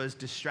busy, was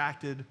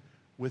distracted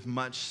with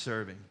much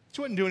serving.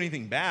 She wasn't doing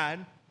anything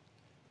bad.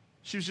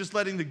 She was just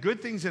letting the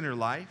good things in her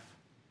life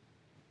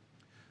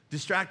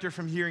distract her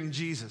from hearing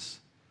Jesus,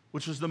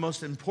 which was the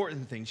most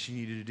important thing she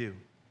needed to do.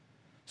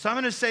 So I'm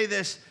going to say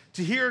this.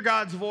 To hear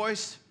God's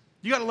voice,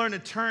 you got to learn to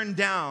turn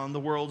down the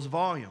world's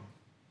volume.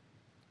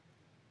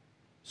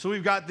 So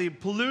we've got the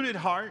polluted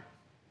heart,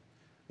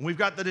 and we've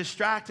got the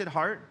distracted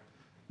heart.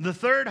 The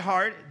third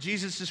heart,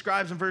 Jesus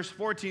describes in verse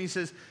 14, he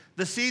says,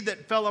 the seed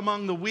that fell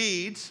among the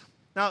weeds.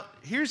 Now,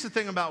 here's the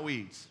thing about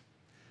weeds.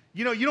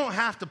 You don't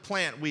have to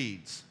plant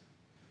weeds.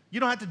 You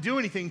don't have to do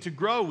anything to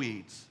grow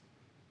weeds.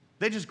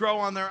 They just grow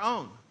on their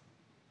own.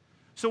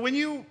 So when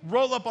you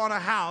roll up on a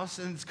house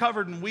and it's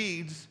covered in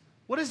weeds,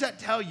 what does that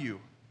tell you?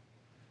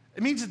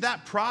 It means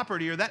that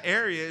property or that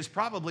area is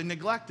probably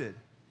neglected.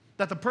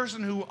 That the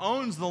person who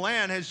owns the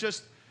land has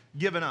just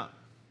given up.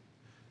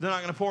 They're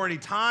not going to pour any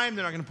time.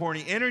 They're not going to pour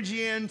any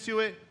energy into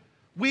it.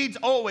 Weeds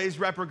always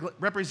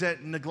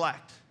represent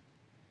neglect.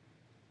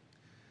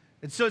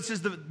 And so it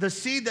says the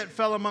seed that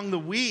fell among the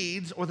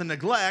weeds or the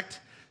neglect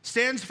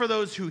stands for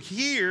those who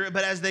hear,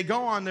 but as they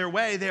go on their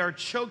way, they are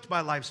choked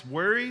by life's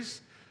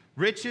worries,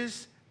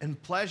 riches,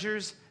 and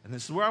pleasures. And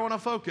this is where I want to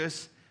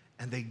focus.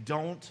 And they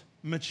don't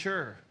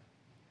mature.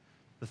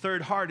 The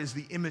third heart is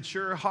the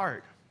immature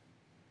heart.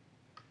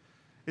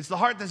 It's the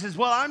heart that says,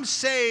 well, I'm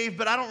saved,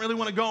 but I don't really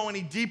want to go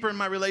any deeper in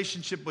my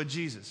relationship with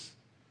Jesus.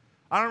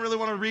 I don't really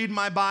want to read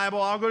my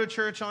Bible. I'll go to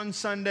church on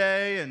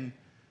Sunday, and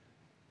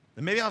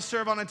maybe I'll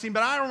serve on a team,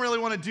 but I don't really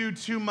want to do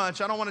too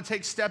much. I don't want to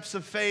take steps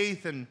of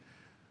faith, and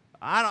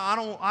I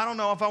don't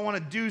know if I want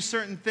to do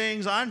certain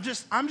things. I'm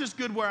just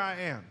good where I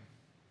am.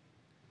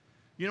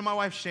 You know, my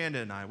wife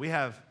Shanda and I, we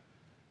have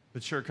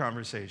mature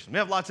conversation. We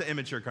have lots of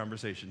immature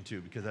conversation too,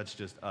 because that's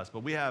just us,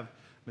 but we have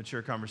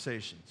mature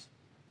conversations.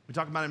 We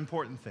talk about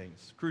important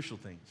things, crucial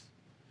things.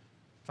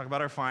 We talk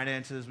about our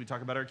finances. We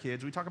talk about our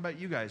kids. We talk about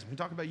you guys. We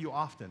talk about you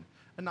often.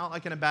 And not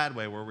like in a bad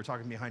way where we're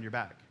talking behind your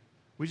back.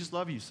 We just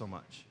love you so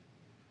much.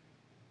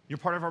 You're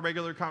part of our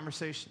regular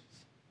conversations.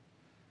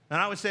 And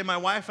I would say my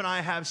wife and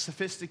I have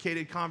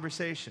sophisticated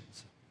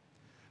conversations.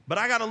 But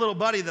I got a little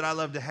buddy that I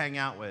love to hang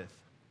out with.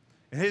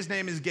 And his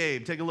name is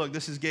Gabe. Take a look.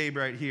 This is Gabe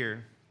right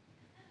here.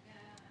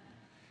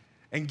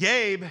 And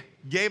Gabe,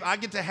 I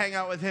get to hang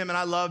out with him, and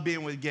I love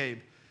being with Gabe.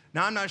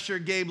 Now, I'm not sure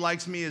Gabe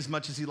likes me as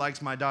much as he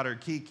likes my daughter,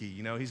 Kiki.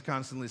 You know, he's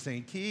constantly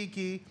saying,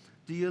 Kiki,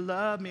 do you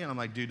love me? And I'm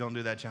like, dude, don't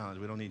do that challenge.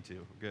 We don't need to.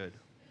 We're good.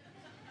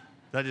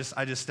 I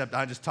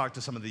just talked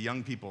to some of the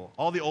young people,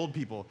 all the old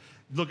people.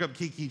 Look up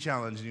Kiki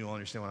challenge, and you'll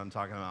understand what I'm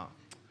talking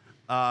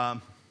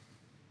about.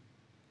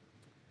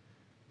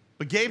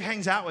 But Gabe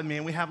hangs out with me,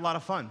 and we have a lot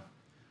of fun.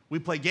 We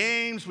play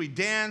games, we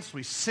dance,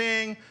 we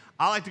sing.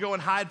 I like to go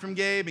and hide from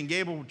Gabe, and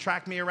Gabe will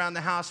track me around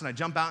the house, and I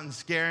jump out and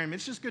scare him.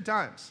 It's just good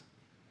times.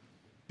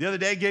 The other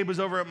day, Gabe was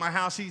over at my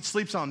house. He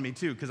sleeps on me,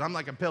 too, because I'm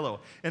like a pillow.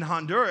 In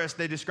Honduras,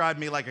 they described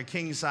me like a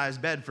king-size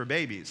bed for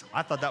babies.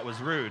 I thought that was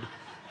rude.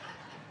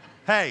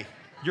 Hey,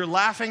 you're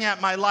laughing at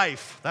my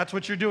life. That's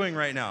what you're doing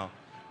right now.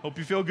 Hope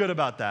you feel good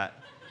about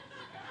that.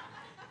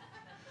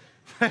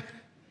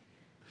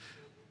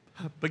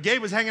 But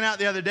Gabe was hanging out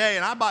the other day,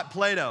 and I bought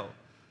Play-Doh.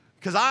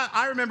 Because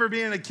I remember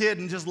being a kid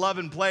and just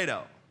loving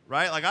Play-Doh,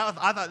 right? Like,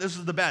 I thought this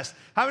was the best.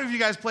 How many of you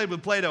guys played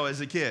with Play-Doh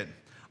as a kid?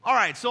 All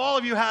right, so all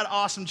of you had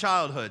awesome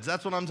childhoods.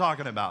 That's what I'm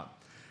talking about.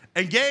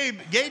 And Gabe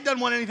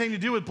doesn't want anything to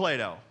do with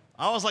Play-Doh.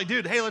 I was like,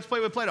 dude, hey, let's play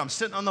with Play-Doh. I'm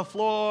sitting on the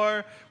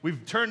floor.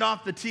 We've turned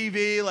off the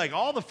TV. Like,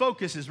 all the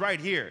focus is right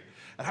here.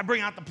 And I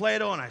bring out the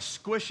Play-Doh, and I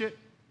squish it,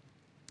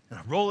 and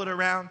I roll it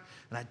around,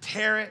 and I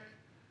tear it.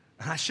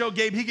 And I show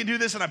Gabe he can do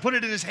this, and I put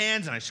it in his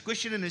hands, and I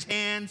squish it in his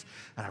hands,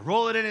 and I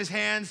roll it in his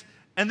hands.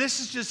 And this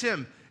is just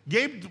him.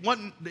 Gabe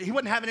he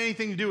wasn't having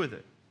anything to do with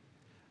it.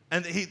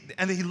 And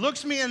he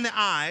looks me in the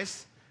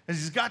eyes, and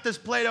he's got this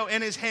Play-Doh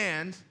in his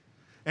hand,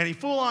 and he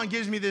full on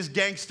gives me this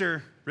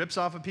gangster, rips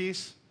off a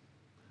piece,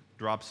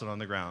 drops it on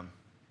the ground.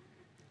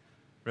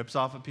 Rips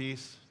off a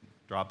piece,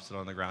 drops it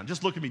on the ground.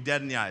 Just look at me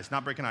dead in the eyes,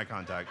 not breaking eye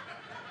contact.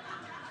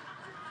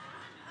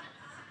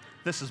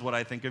 This is what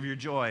I think of your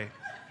joy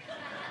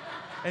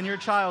and your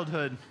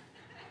childhood.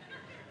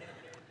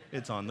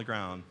 It's on the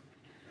ground.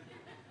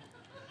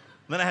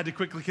 And then I had to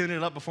quickly clean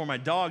it up before my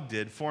dog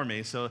did for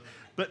me.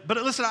 But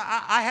listen,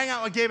 I hang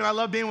out with Gabe, and I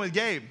love being with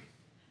Gabe.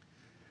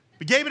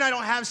 But Gabe and I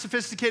don't have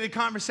sophisticated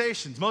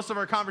conversations. Most of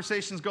our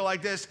conversations go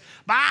like this,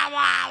 blah,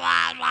 blah,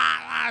 blah,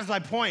 blah, as I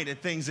point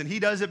at things, and he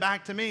does it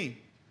back to me.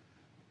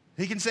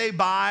 He can say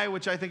bye,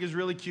 which I think is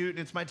really cute, and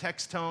it's my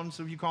text tone,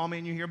 so if you call me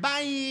and you hear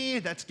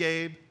bye, that's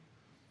Gabe.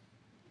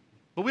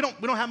 But we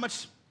don't have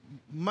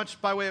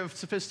much by way of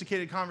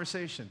sophisticated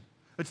conversation.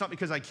 It's not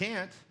because I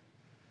can't.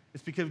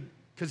 It's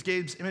because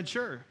Gabe's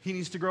immature. He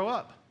needs to grow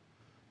up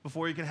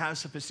before he can have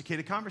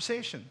sophisticated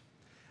conversation.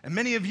 And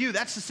many of you,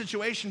 that's the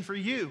situation for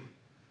you.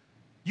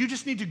 You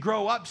just need to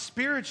grow up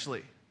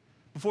spiritually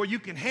before you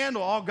can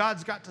handle all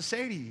God's got to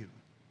say to you.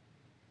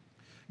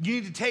 You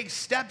need to take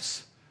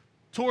steps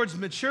towards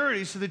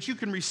maturity so that you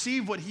can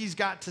receive what he's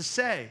got to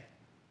say.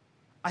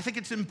 I think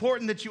it's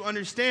important that you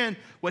understand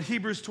what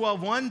Hebrews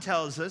 12:1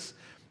 tells us,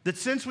 that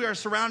since we are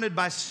surrounded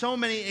by so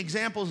many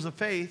examples of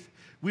faith,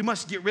 we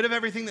must get rid of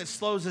everything that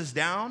slows us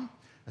down,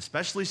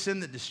 especially sin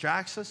that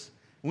distracts us.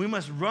 We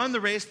must run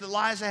the race that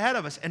lies ahead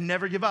of us and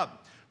never give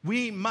up.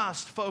 We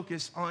must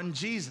focus on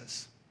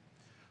Jesus.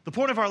 The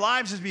point of our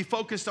lives is to be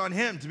focused on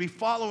him, to be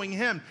following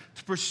him,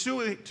 to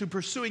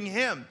pursuing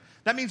him.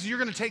 That means you're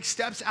going to take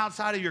steps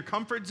outside of your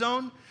comfort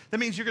zone. That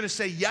means you're going to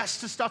say yes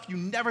to stuff you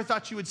never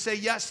thought you would say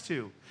yes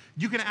to.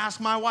 You can ask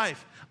my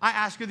wife. I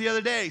asked her the other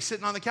day,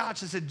 sitting on the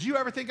couch, I said, "Do you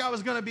ever think I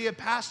was going to be a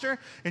pastor?"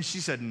 And she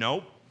said,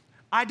 "Nope."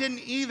 I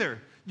didn't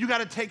either. You got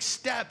to take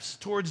steps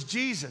towards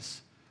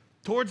Jesus,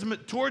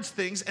 towards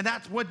things, and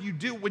that's what you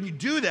do. When you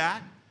do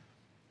that,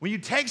 when you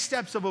take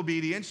steps of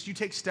obedience, you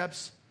take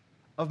steps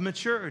of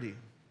maturity.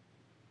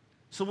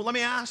 So let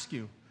me ask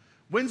you,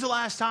 when's the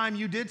last time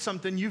you did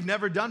something you've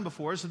never done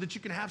before so that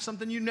you can have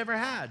something you never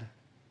had?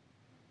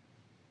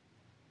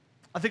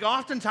 I think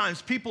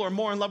oftentimes people are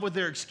more in love with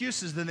their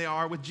excuses than they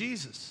are with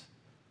Jesus.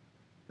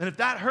 And if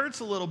that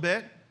hurts a little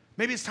bit,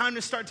 maybe it's time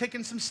to start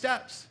taking some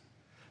steps.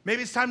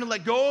 Maybe it's time to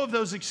let go of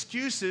those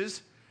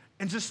excuses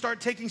and just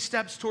start taking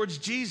steps towards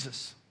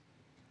Jesus.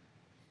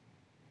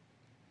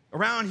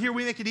 Around here,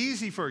 we make it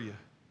easy for you.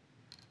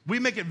 We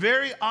make it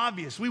very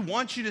obvious. We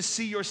want you to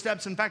see your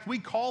steps. In fact, we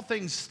call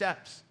things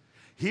steps.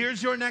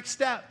 Here's your next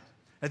step.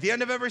 At the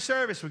end of every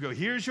service, we go,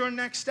 here's your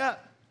next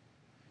step.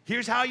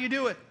 Here's how you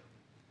do it.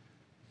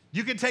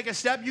 You can take a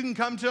step. You can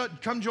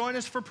come join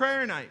us for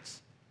prayer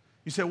nights.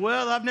 You say,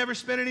 "Well, I've never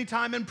spent any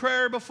time in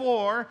prayer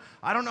before.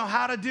 I don't know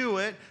how to do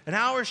it. An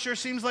hour sure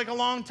seems like a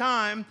long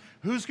time.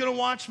 Who's going to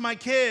watch my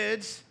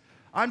kids?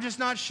 I'm just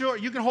not sure."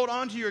 You can hold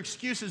on to your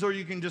excuses, or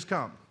you can just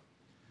come.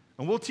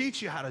 And we'll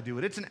teach you how to do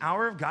it. It's an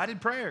hour of guided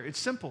prayer. It's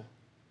simple.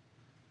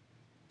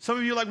 Some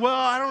of you are like, "Well,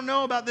 I don't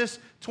know about this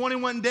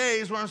 21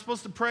 days where I'm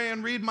supposed to pray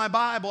and read my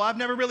Bible. I've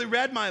never really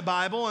read my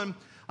Bible, and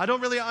I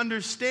don't really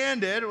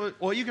understand it."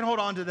 Well, you can hold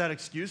on to that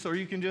excuse, or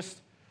you can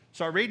just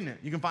start reading it.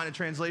 You can find a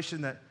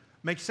translation that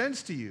makes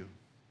sense to you.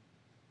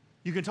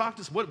 You can talk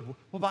to us. What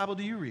Bible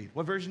do you read?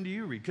 What version do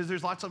you read? Because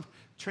there's lots of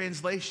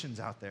translations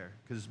out there,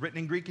 because it's written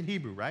in Greek and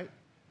Hebrew, right?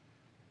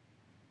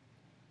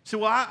 So,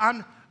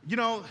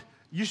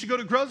 you should go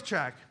to Growth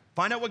Track.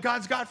 Find out what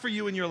God's got for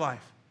you in your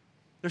life.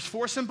 There's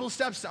 4 simple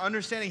steps to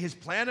understanding his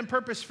plan and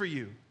purpose for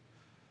you.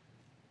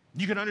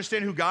 You can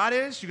understand who God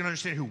is. You can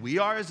understand who we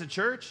are as a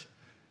church.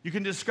 You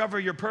can discover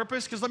your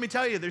purpose. Because let me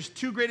tell you, there's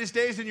 2 greatest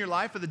days in your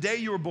life, the day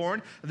you were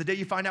born and the day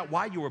you find out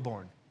why you were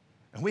born.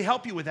 And we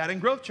help you with that in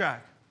Growth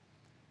Track.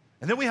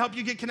 And then we help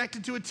you get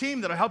connected to a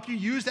team that'll help you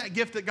use that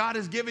gift that God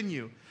has given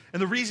you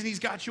and the reason he's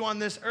got you on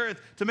this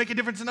earth to make a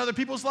difference in other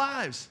people's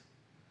lives.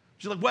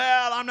 You're like,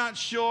 well, I'm not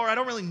sure. I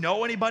don't really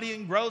know anybody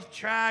in Growth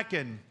Track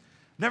and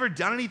never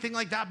done anything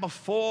like that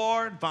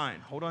before. Fine,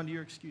 hold on to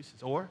your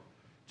excuses. Or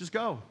just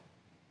go.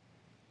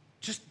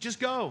 Just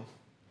go.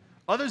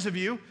 Others of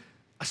you,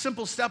 a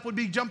simple step would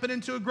be jumping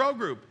into a Grow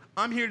Group.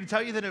 I'm here to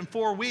tell you that in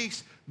 4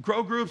 weeks,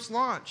 Grow Groups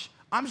launch.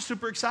 I'm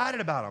super excited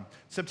about them.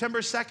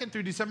 September 2nd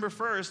through December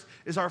 1st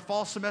is our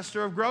fall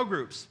semester of Grow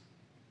Groups.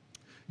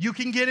 You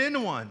can get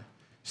into one.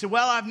 You say,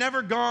 well, I've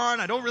never gone.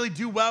 I don't really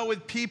do well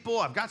with people.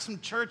 I've got some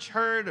church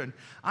hurt, and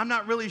I'm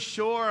not really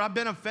sure. I've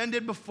been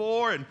offended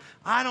before, and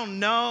I don't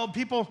know.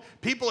 People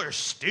are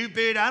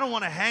stupid. I don't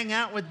want to hang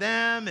out with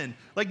them. And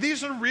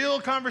these are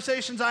real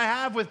conversations I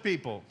have with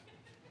people.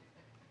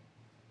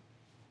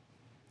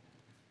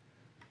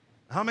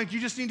 How much you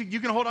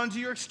can hold on to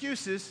your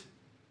excuses,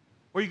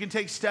 or you can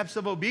take steps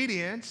of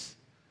obedience,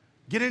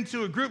 get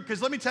into a group.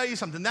 Because let me tell you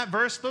something.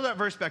 Throw that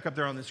verse back up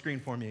there on the screen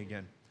for me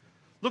again.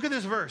 Look at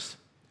this verse.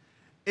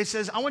 It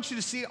says, I want you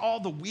to see all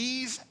the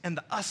we's and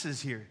the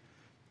us's here.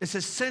 It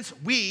says, since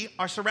we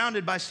are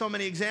surrounded by so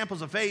many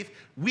examples of faith,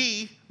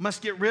 we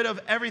must get rid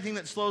of everything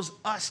that slows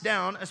us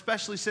down,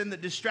 especially sin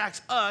that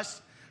distracts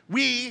us.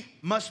 We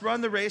must run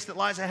the race that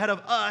lies ahead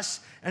of us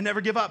and never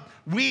give up.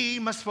 We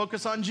must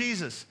focus on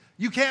Jesus.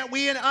 You can't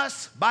we and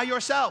us by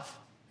yourself.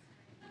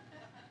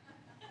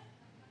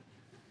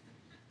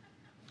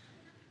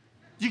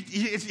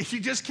 You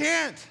just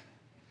can't.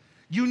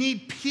 You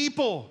need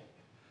people.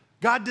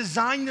 God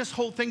designed this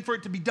whole thing for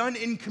it to be done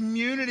in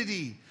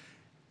community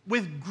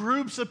with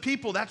groups of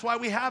people. That's why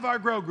we have our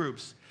Grow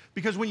Groups.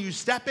 Because when you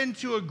step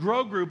into a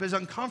Grow Group, as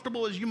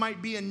uncomfortable as you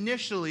might be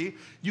initially,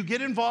 you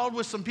get involved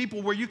with some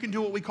people where you can do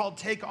what we call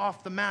take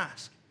off the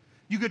mask.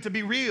 You get to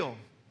be real.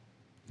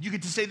 You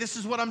get to say, this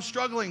is what I'm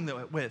struggling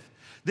with.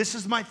 This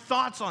is my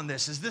thoughts on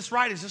this. Is this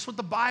right? Is this what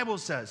the Bible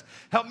says?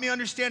 Help me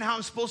understand how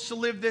I'm supposed to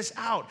live this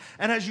out.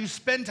 And as you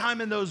spend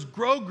time in those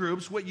Grow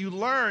Groups, what you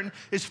learn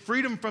is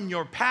freedom from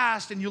your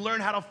past, and you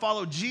learn how to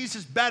follow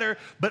Jesus better,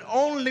 but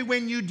only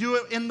when you do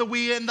it in the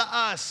we and the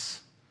us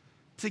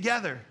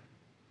together.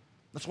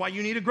 That's why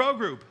you need a Grow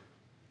Group.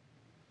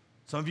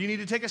 Some of you need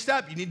to take a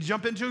step. You need to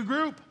jump into a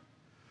group.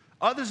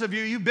 Others of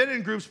you, you've been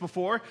in groups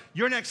before.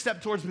 Your next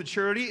step towards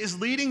maturity is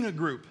leading a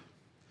group.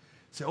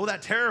 Say, oh,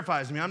 that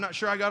terrifies me. I'm not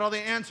sure I got all the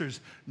answers.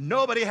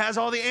 Nobody has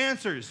all the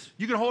answers.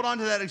 You can hold on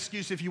to that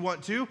excuse if you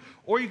want to,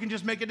 or you can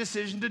just make a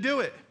decision to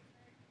do it.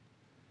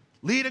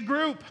 Lead a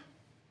group.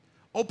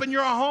 Open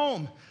your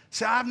home.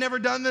 Say, I've never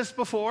done this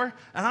before,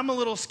 and I'm a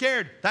little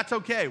scared. That's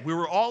okay. We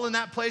were all in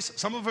that place.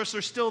 Some of us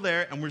are still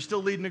there, and we're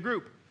still leading a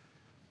group.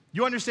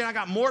 You understand, I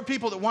got more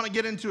people that want to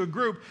get into a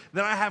group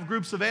than I have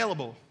groups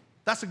available.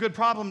 That's a good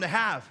problem to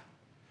have.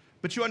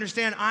 But you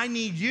understand, I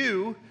need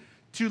you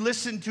to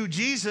listen to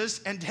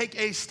Jesus and take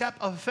a step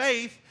of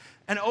faith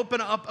and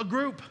open up a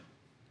group.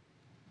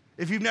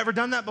 If you've never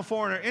done that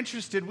before and are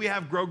interested, we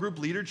have Grow Group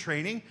Leader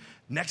Training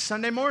next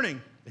Sunday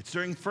morning. It's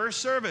during first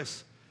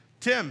service.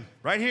 Tim,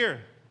 right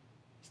here.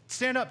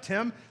 Stand up,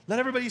 Tim. Let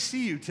everybody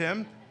see you,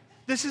 Tim.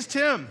 This is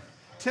Tim.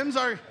 Tim's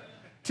our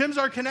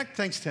Connect,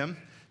 thanks, Tim.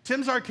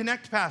 Tim's our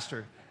Connect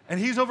pastor, and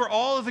he's over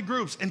all of the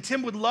groups. And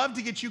Tim would love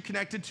to get you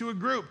connected to a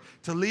group,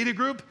 to lead a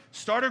group,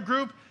 start a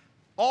group,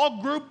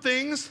 all group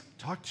things.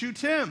 Talk to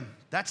Tim.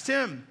 That's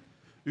Tim.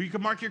 You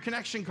can mark your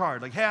connection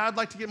card. Like, hey, I'd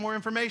like to get more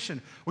information.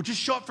 Or just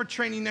show up for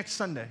training next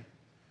Sunday.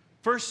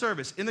 First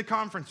service in the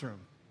conference room.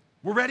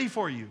 We're ready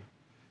for you.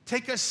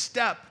 Take a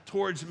step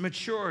towards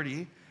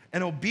maturity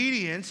and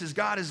obedience as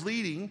God is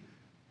leading.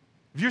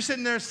 If you're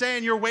sitting there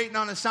saying you're waiting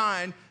on a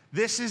sign,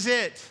 this is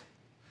it.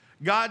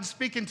 God's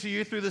speaking to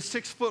you through the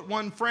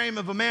 6'1" frame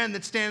of a man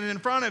that's standing in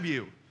front of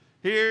you.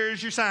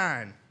 Here's your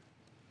sign.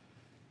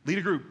 Lead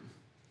a group.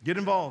 Get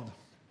involved.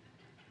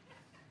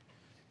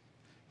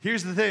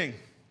 Here's the thing.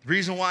 The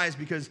reason why is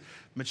because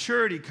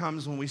maturity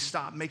comes when we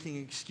stop making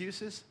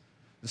excuses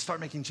and start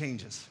making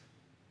changes.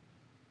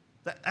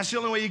 That's the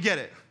only way you get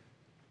it.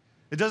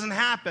 It doesn't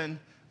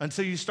happen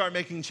until you start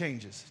making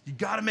changes. You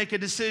got to make a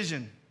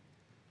decision.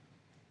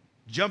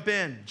 Jump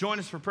in. Join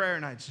us for prayer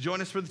nights.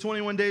 Join us for the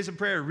 21 days of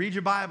prayer. Read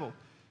your Bible.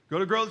 Go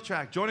to Growth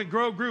Track. Join a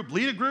Grow Group.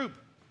 Lead a group.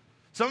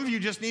 Some of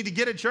you just need to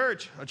get a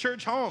church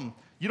home.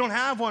 You don't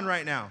have one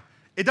right now.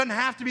 It doesn't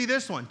have to be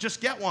this one. Just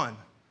get one.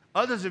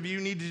 Others of you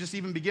need to just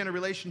even begin a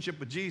relationship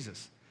with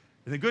Jesus.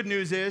 And the good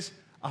news is,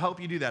 I'll help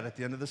you do that at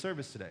the end of the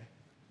service today.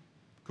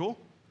 Cool?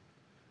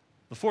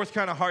 The fourth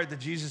kind of heart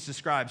that Jesus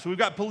describes. So we've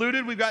got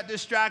polluted, we've got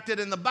distracted,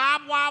 and the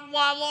bob, wob,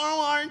 wob,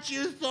 oh, aren't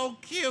you so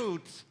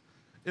cute?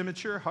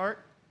 Immature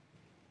heart.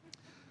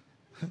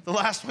 The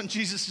last one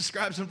Jesus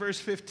describes in verse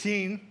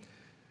 15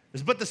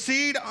 But the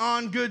seed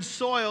on good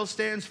soil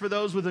stands for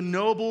those with a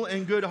noble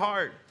and good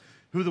heart,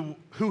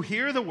 who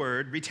hear the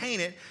word, retain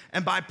it,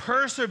 and by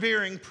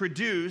persevering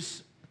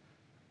produce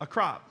a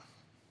crop.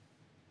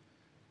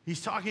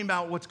 He's talking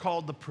about what's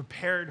called the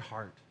prepared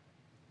heart.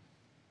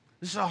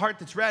 This is a heart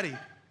that's ready.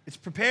 It's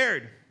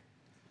prepared.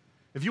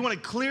 If you want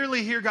to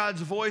clearly hear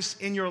God's voice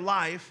in your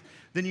life,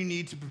 then you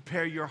need to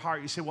prepare your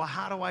heart. You say, well,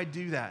 how do I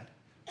do that?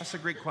 That's a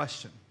great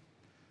question.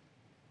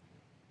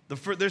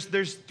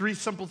 There's three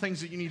simple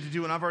things that you need to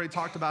do, and I've already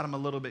talked about them a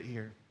little bit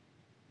here.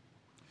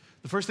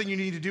 The first thing you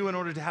need to do in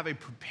order to have a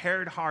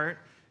prepared heart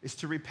is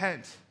to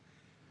repent.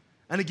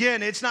 And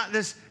again, it's not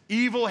this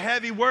evil,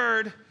 heavy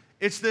word.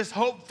 It's this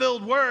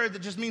hope-filled word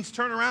that just means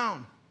turn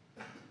around.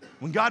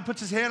 When God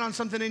puts his hand on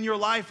something in your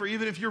life, or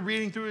even if you're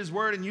reading through his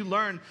word and you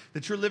learn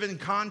that you're living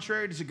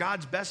contrary to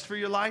God's best for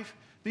your life,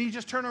 then you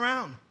just turn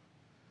around.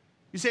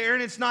 You say,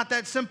 Aaron, it's not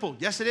that simple.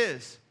 Yes, it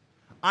is.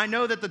 I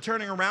know that the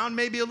turning around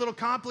may be a little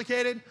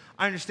complicated.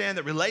 I understand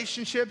that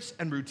relationships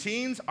and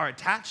routines are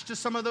attached to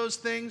some of those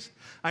things.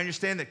 I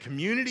understand that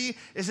community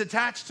is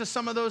attached to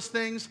some of those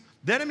things.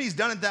 The enemy's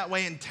done it that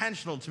way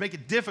intentional to make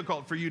it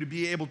difficult for you to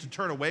be able to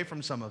turn away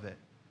from some of it.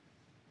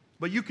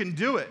 But you can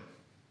do it.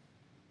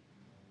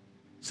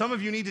 Some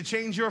of you need to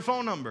change your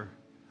phone number.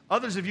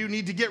 Others of you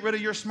need to get rid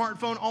of your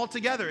smartphone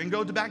altogether and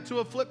go back to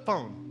a flip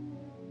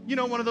phone. You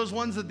know, one of those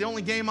ones that the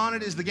only game on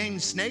it is the game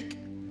Snake?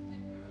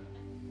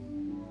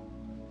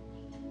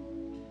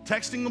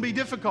 Texting will be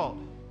difficult,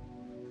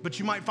 but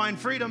you might find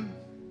freedom.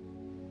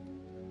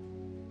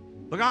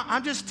 Look,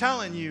 I'm just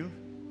telling you,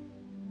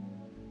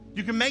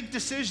 you can make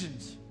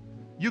decisions.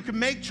 You can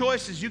make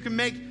choices. You can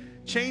make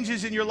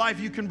changes in your life.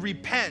 You can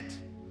repent.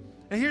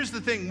 And here's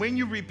the thing, when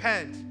you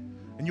repent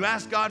and you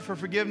ask God for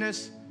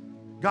forgiveness,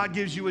 God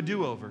gives you a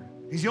do-over.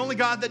 He's the only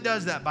God that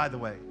does that, by the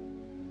way.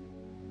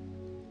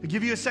 He'll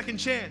give you a second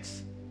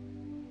chance.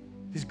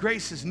 His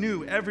grace is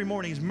new every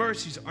morning. His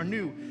mercies are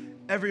new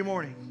every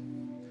morning.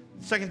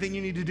 The second thing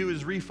you need to do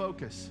is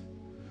refocus.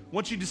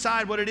 Once you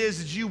decide what it is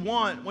that you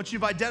want, once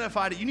you've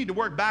identified it, you need to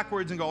work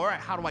backwards and go, all right,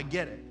 how do I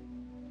get it?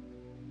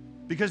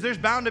 Because there's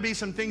bound to be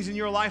some things in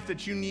your life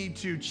that you need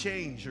to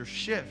change or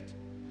shift.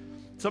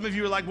 Some of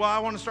you are like, well, I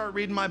want to start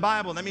reading my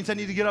Bible. That means I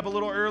need to get up a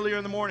little earlier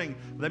in the morning.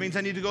 That means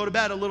I need to go to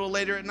bed a little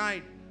later at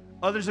night.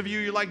 Others of you,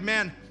 you're like,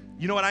 man,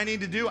 you know what I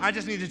need to do? I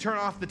just need to turn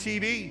off the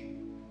TV.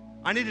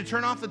 I need to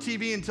turn off the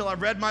TV until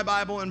I've read my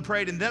Bible and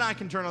prayed, and then I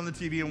can turn on the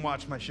TV and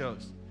watch my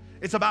shows.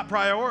 It's about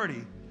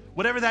priority.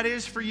 Whatever that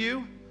is for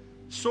you,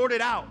 sort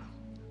it out.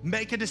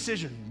 Make a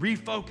decision.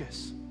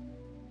 Refocus.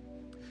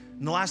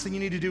 And the last thing you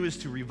need to do is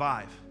to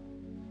revive.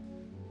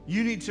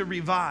 You need to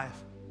revive.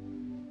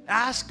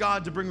 Ask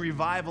God to bring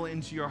revival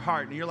into your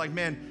heart. And you're like,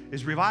 man,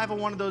 is revival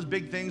one of those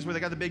big things where they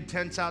got the big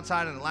tents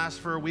outside and it lasts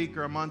for a week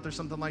or a month or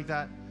something like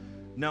that?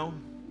 No.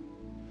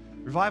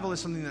 Revival is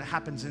something that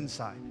happens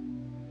inside.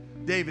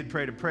 David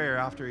prayed a prayer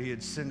after he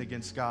had sinned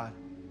against God.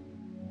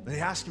 And he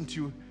asked him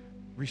to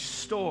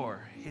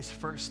restore his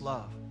first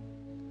love.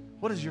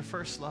 What is your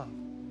first love?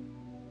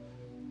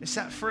 It's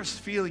that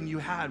first feeling you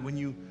had when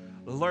you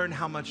learned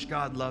how much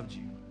God loved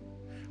you.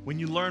 When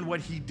you learned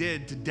what he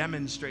did to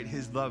demonstrate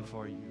his love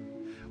for you.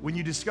 When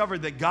you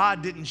discovered that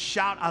God didn't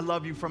shout, I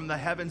love you from the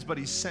heavens, but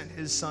he sent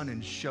his son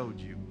and showed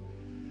you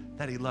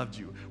that he loved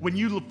you. When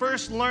you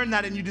first learned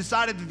that and you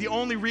decided that the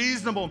only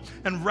reasonable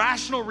and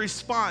rational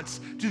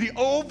response to the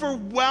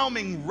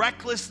overwhelming,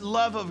 reckless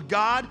love of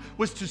God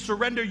was to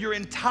surrender your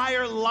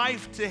entire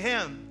life to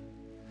him,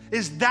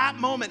 is that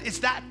moment, it's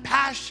that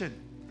passion.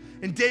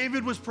 And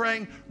David was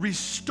praying,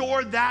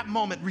 restore that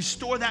moment,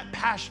 restore that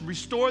passion,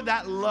 restore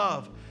that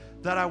love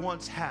that I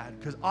once had,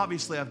 because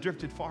obviously I've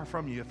drifted far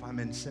from you if I'm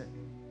in sin.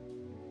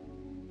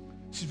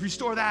 He says,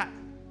 restore that.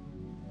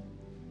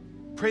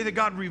 Pray that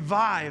God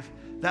revive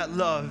that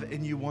love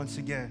in you once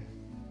again.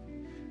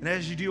 And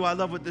as you do, I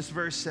love what this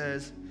verse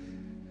says.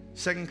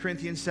 2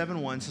 Corinthians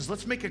 7:1 says,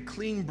 let's make a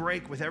clean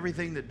break with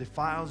everything that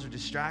defiles or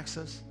distracts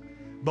us,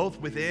 both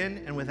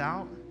within and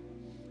without.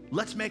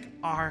 Let's make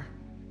our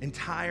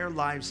entire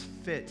lives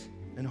fit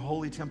and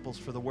holy temples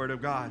for the word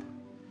of God.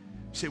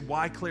 You say,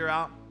 why clear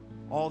out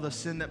all the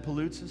sin that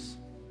pollutes us?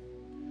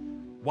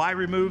 Why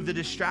remove the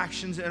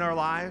distractions in our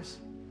lives?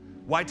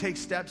 Why take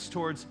steps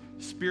towards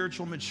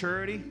spiritual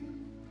maturity?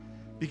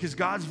 Because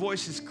God's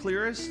voice is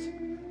clearest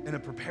in a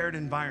prepared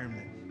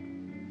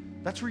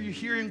environment. That's where you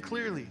hear him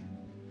clearly.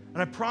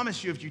 And I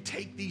promise you, if you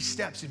take these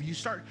steps, if you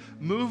start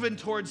moving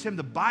towards him,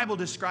 the Bible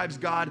describes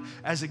God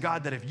as a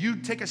God that if you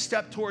take a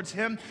step towards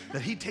him,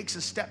 that he takes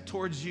a step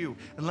towards you.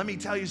 And let me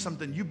tell you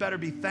something, you better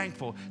be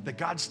thankful that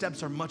God's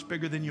steps are much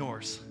bigger than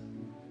yours.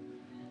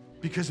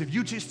 Because if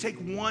you just take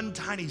one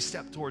tiny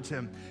step towards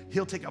him,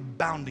 he'll take a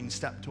bounding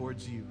step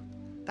towards you.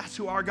 That's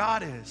who our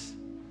God is.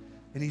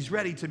 And he's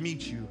ready to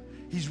meet you.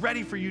 He's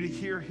ready for you to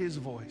hear his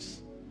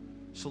voice.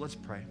 So let's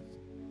pray.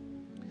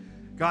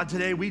 God,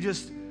 today we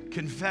just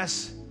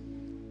confess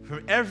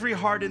from every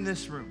heart in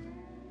this room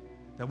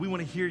that we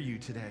want to hear you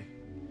today.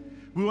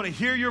 We want to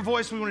hear your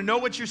voice. We want to know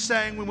what you're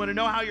saying. We want to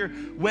know how you're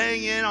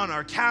weighing in on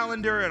our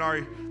calendar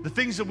and the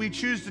things that we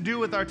choose to do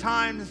with our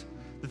times,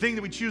 the thing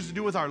that we choose to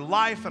do with our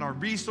life and our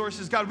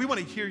resources. God, we want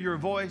to hear your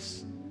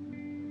voice.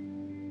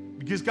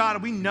 Because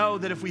God, we know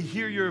that if we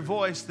hear your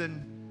voice,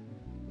 then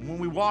when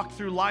we walk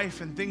through life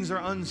and things are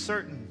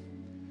uncertain,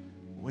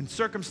 when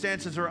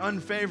circumstances are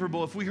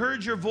unfavorable, if we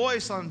heard your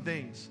voice on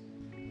things,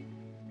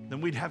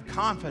 then we'd have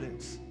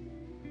confidence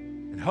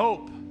and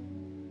hope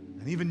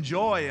and even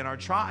joy in our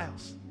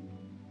trials.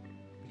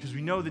 Because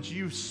we know that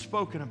you've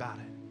spoken about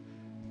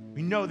it.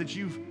 We know that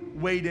you've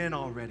weighed in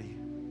already.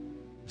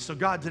 So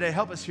God, today,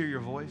 help us hear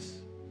your voice.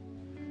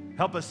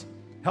 Help us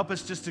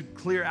just to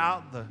clear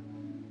out the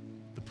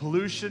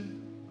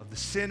pollution of the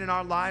sin in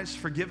our lives.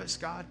 Forgive us,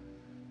 God.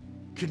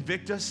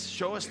 Convict us.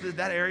 Show us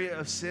that area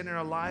of sin in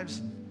our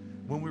lives.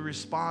 When we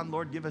respond,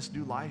 Lord, give us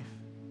new life.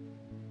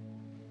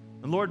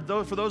 And Lord,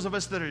 for those of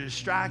us that are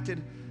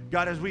distracted,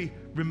 God, as we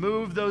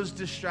remove those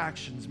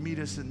distractions, meet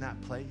us in that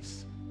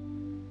place.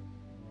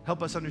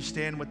 Help us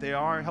understand what they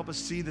are. Help us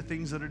see the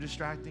things that are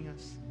distracting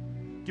us.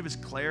 Give us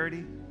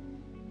clarity.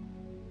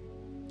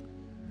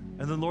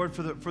 And then, Lord,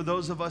 for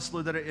those of us,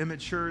 Lord, that are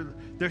immature,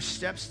 there's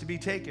steps to be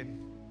taken.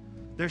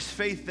 There's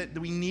faith that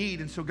we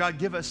need. And so, God,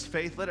 give us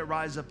faith. Let it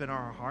rise up in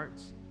our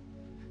hearts.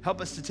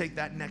 Help us to take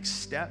that next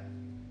step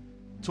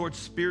towards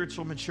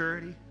spiritual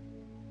maturity.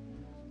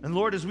 And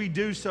Lord, as we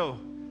do so,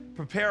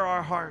 prepare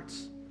our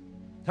hearts.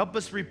 Help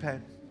us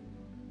repent.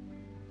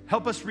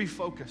 Help us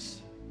refocus.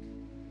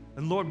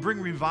 And Lord, bring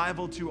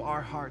revival to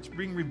our hearts.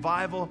 Bring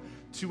revival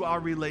to our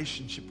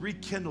relationship.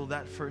 Rekindle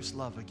that first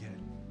love again.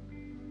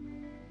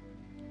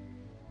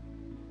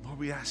 Lord,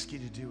 we ask you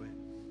to do it.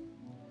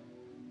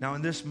 Now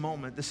in this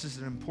moment, this is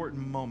an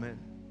important moment.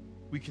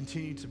 We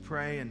continue to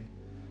pray. And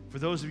for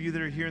those of you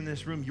that are here in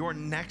this room, your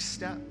next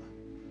step,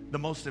 the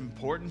most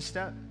important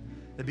step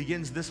that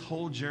begins this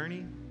whole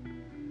journey,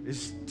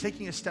 is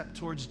taking a step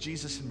towards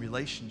Jesus in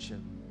relationship.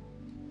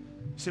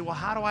 You say, well,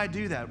 how do I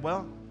do that?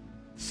 Well,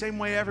 the same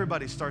way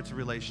everybody starts a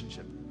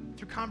relationship,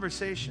 through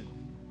conversation.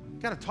 You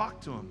got to talk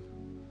to them.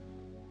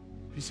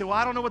 If you say, well,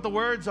 I don't know what the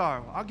words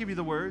are, I'll give you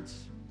the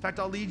words. In fact,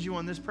 I'll lead you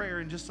on this prayer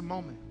in just a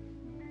moment.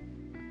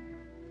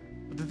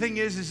 But the thing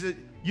is that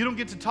you don't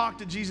get to talk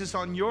to Jesus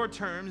on your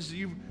terms.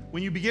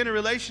 When you begin a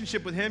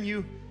relationship with him,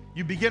 you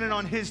begin it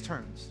on his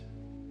terms.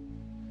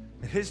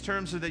 And his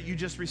terms are that you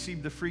just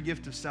received the free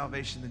gift of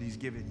salvation that he's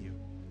given you.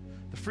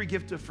 The free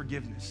gift of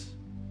forgiveness.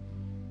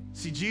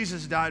 See,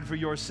 Jesus died for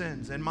your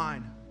sins and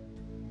mine.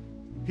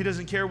 He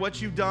doesn't care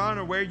what you've done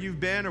or where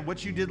you've been or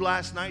what you did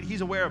last night.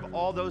 He's aware of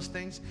all those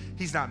things.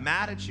 He's not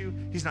mad at you.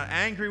 He's not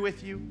angry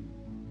with you.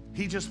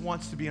 He just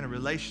wants to be in a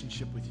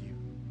relationship with you.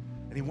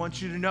 And he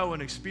wants you to know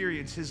and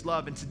experience his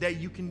love. And today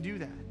you can do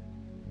that.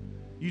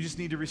 You just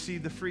need to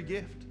receive the free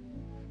gift.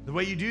 The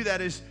way you do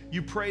that is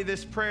you pray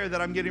this prayer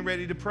that I'm getting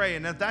ready to pray.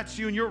 And if that's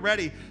you and you're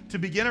ready to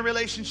begin a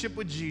relationship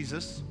with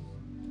Jesus,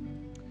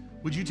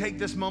 would you take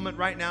this moment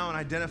right now and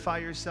identify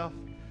yourself?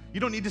 You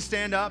don't need to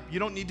stand up. You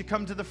don't need to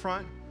come to the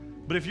front.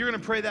 But if you're going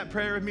to pray that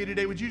prayer with me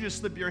today, would you just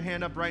slip your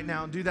hand up right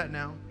now and do that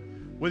now?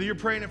 Whether you're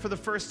praying it for the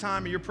first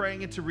time or you're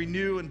praying it to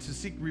renew and to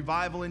seek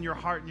revival in your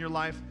heart and your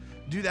life,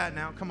 do that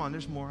now. Come on,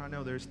 there's more. I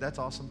know that's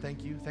awesome.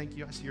 Thank you. Thank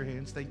you. I see your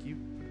hands. Thank you.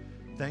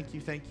 Thank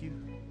you. Thank you.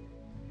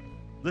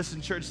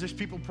 Listen, church, there's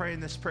people praying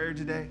this prayer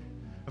today.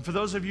 And for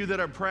those of you that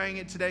are praying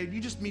it today,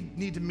 you just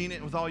need to mean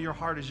it with all your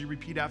heart as you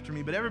repeat after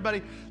me. But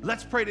everybody,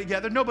 let's pray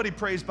together. Nobody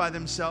prays by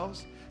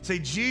themselves. Say,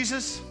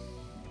 Jesus,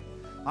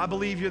 I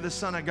believe you're the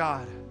Son of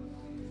God.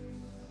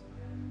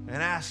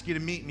 And I ask you to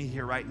meet me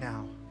here right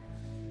now.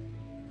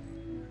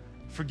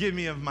 Forgive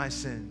me of my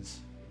sins.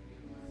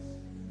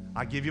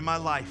 I give you my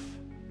life.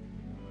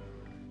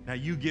 Now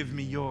you give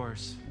me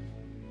yours.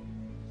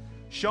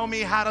 Show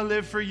me how to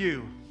live for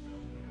you.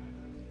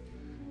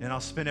 And I'll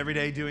spend every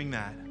day doing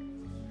that.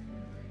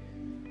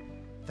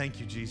 Thank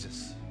you,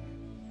 Jesus.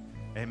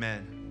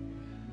 Amen.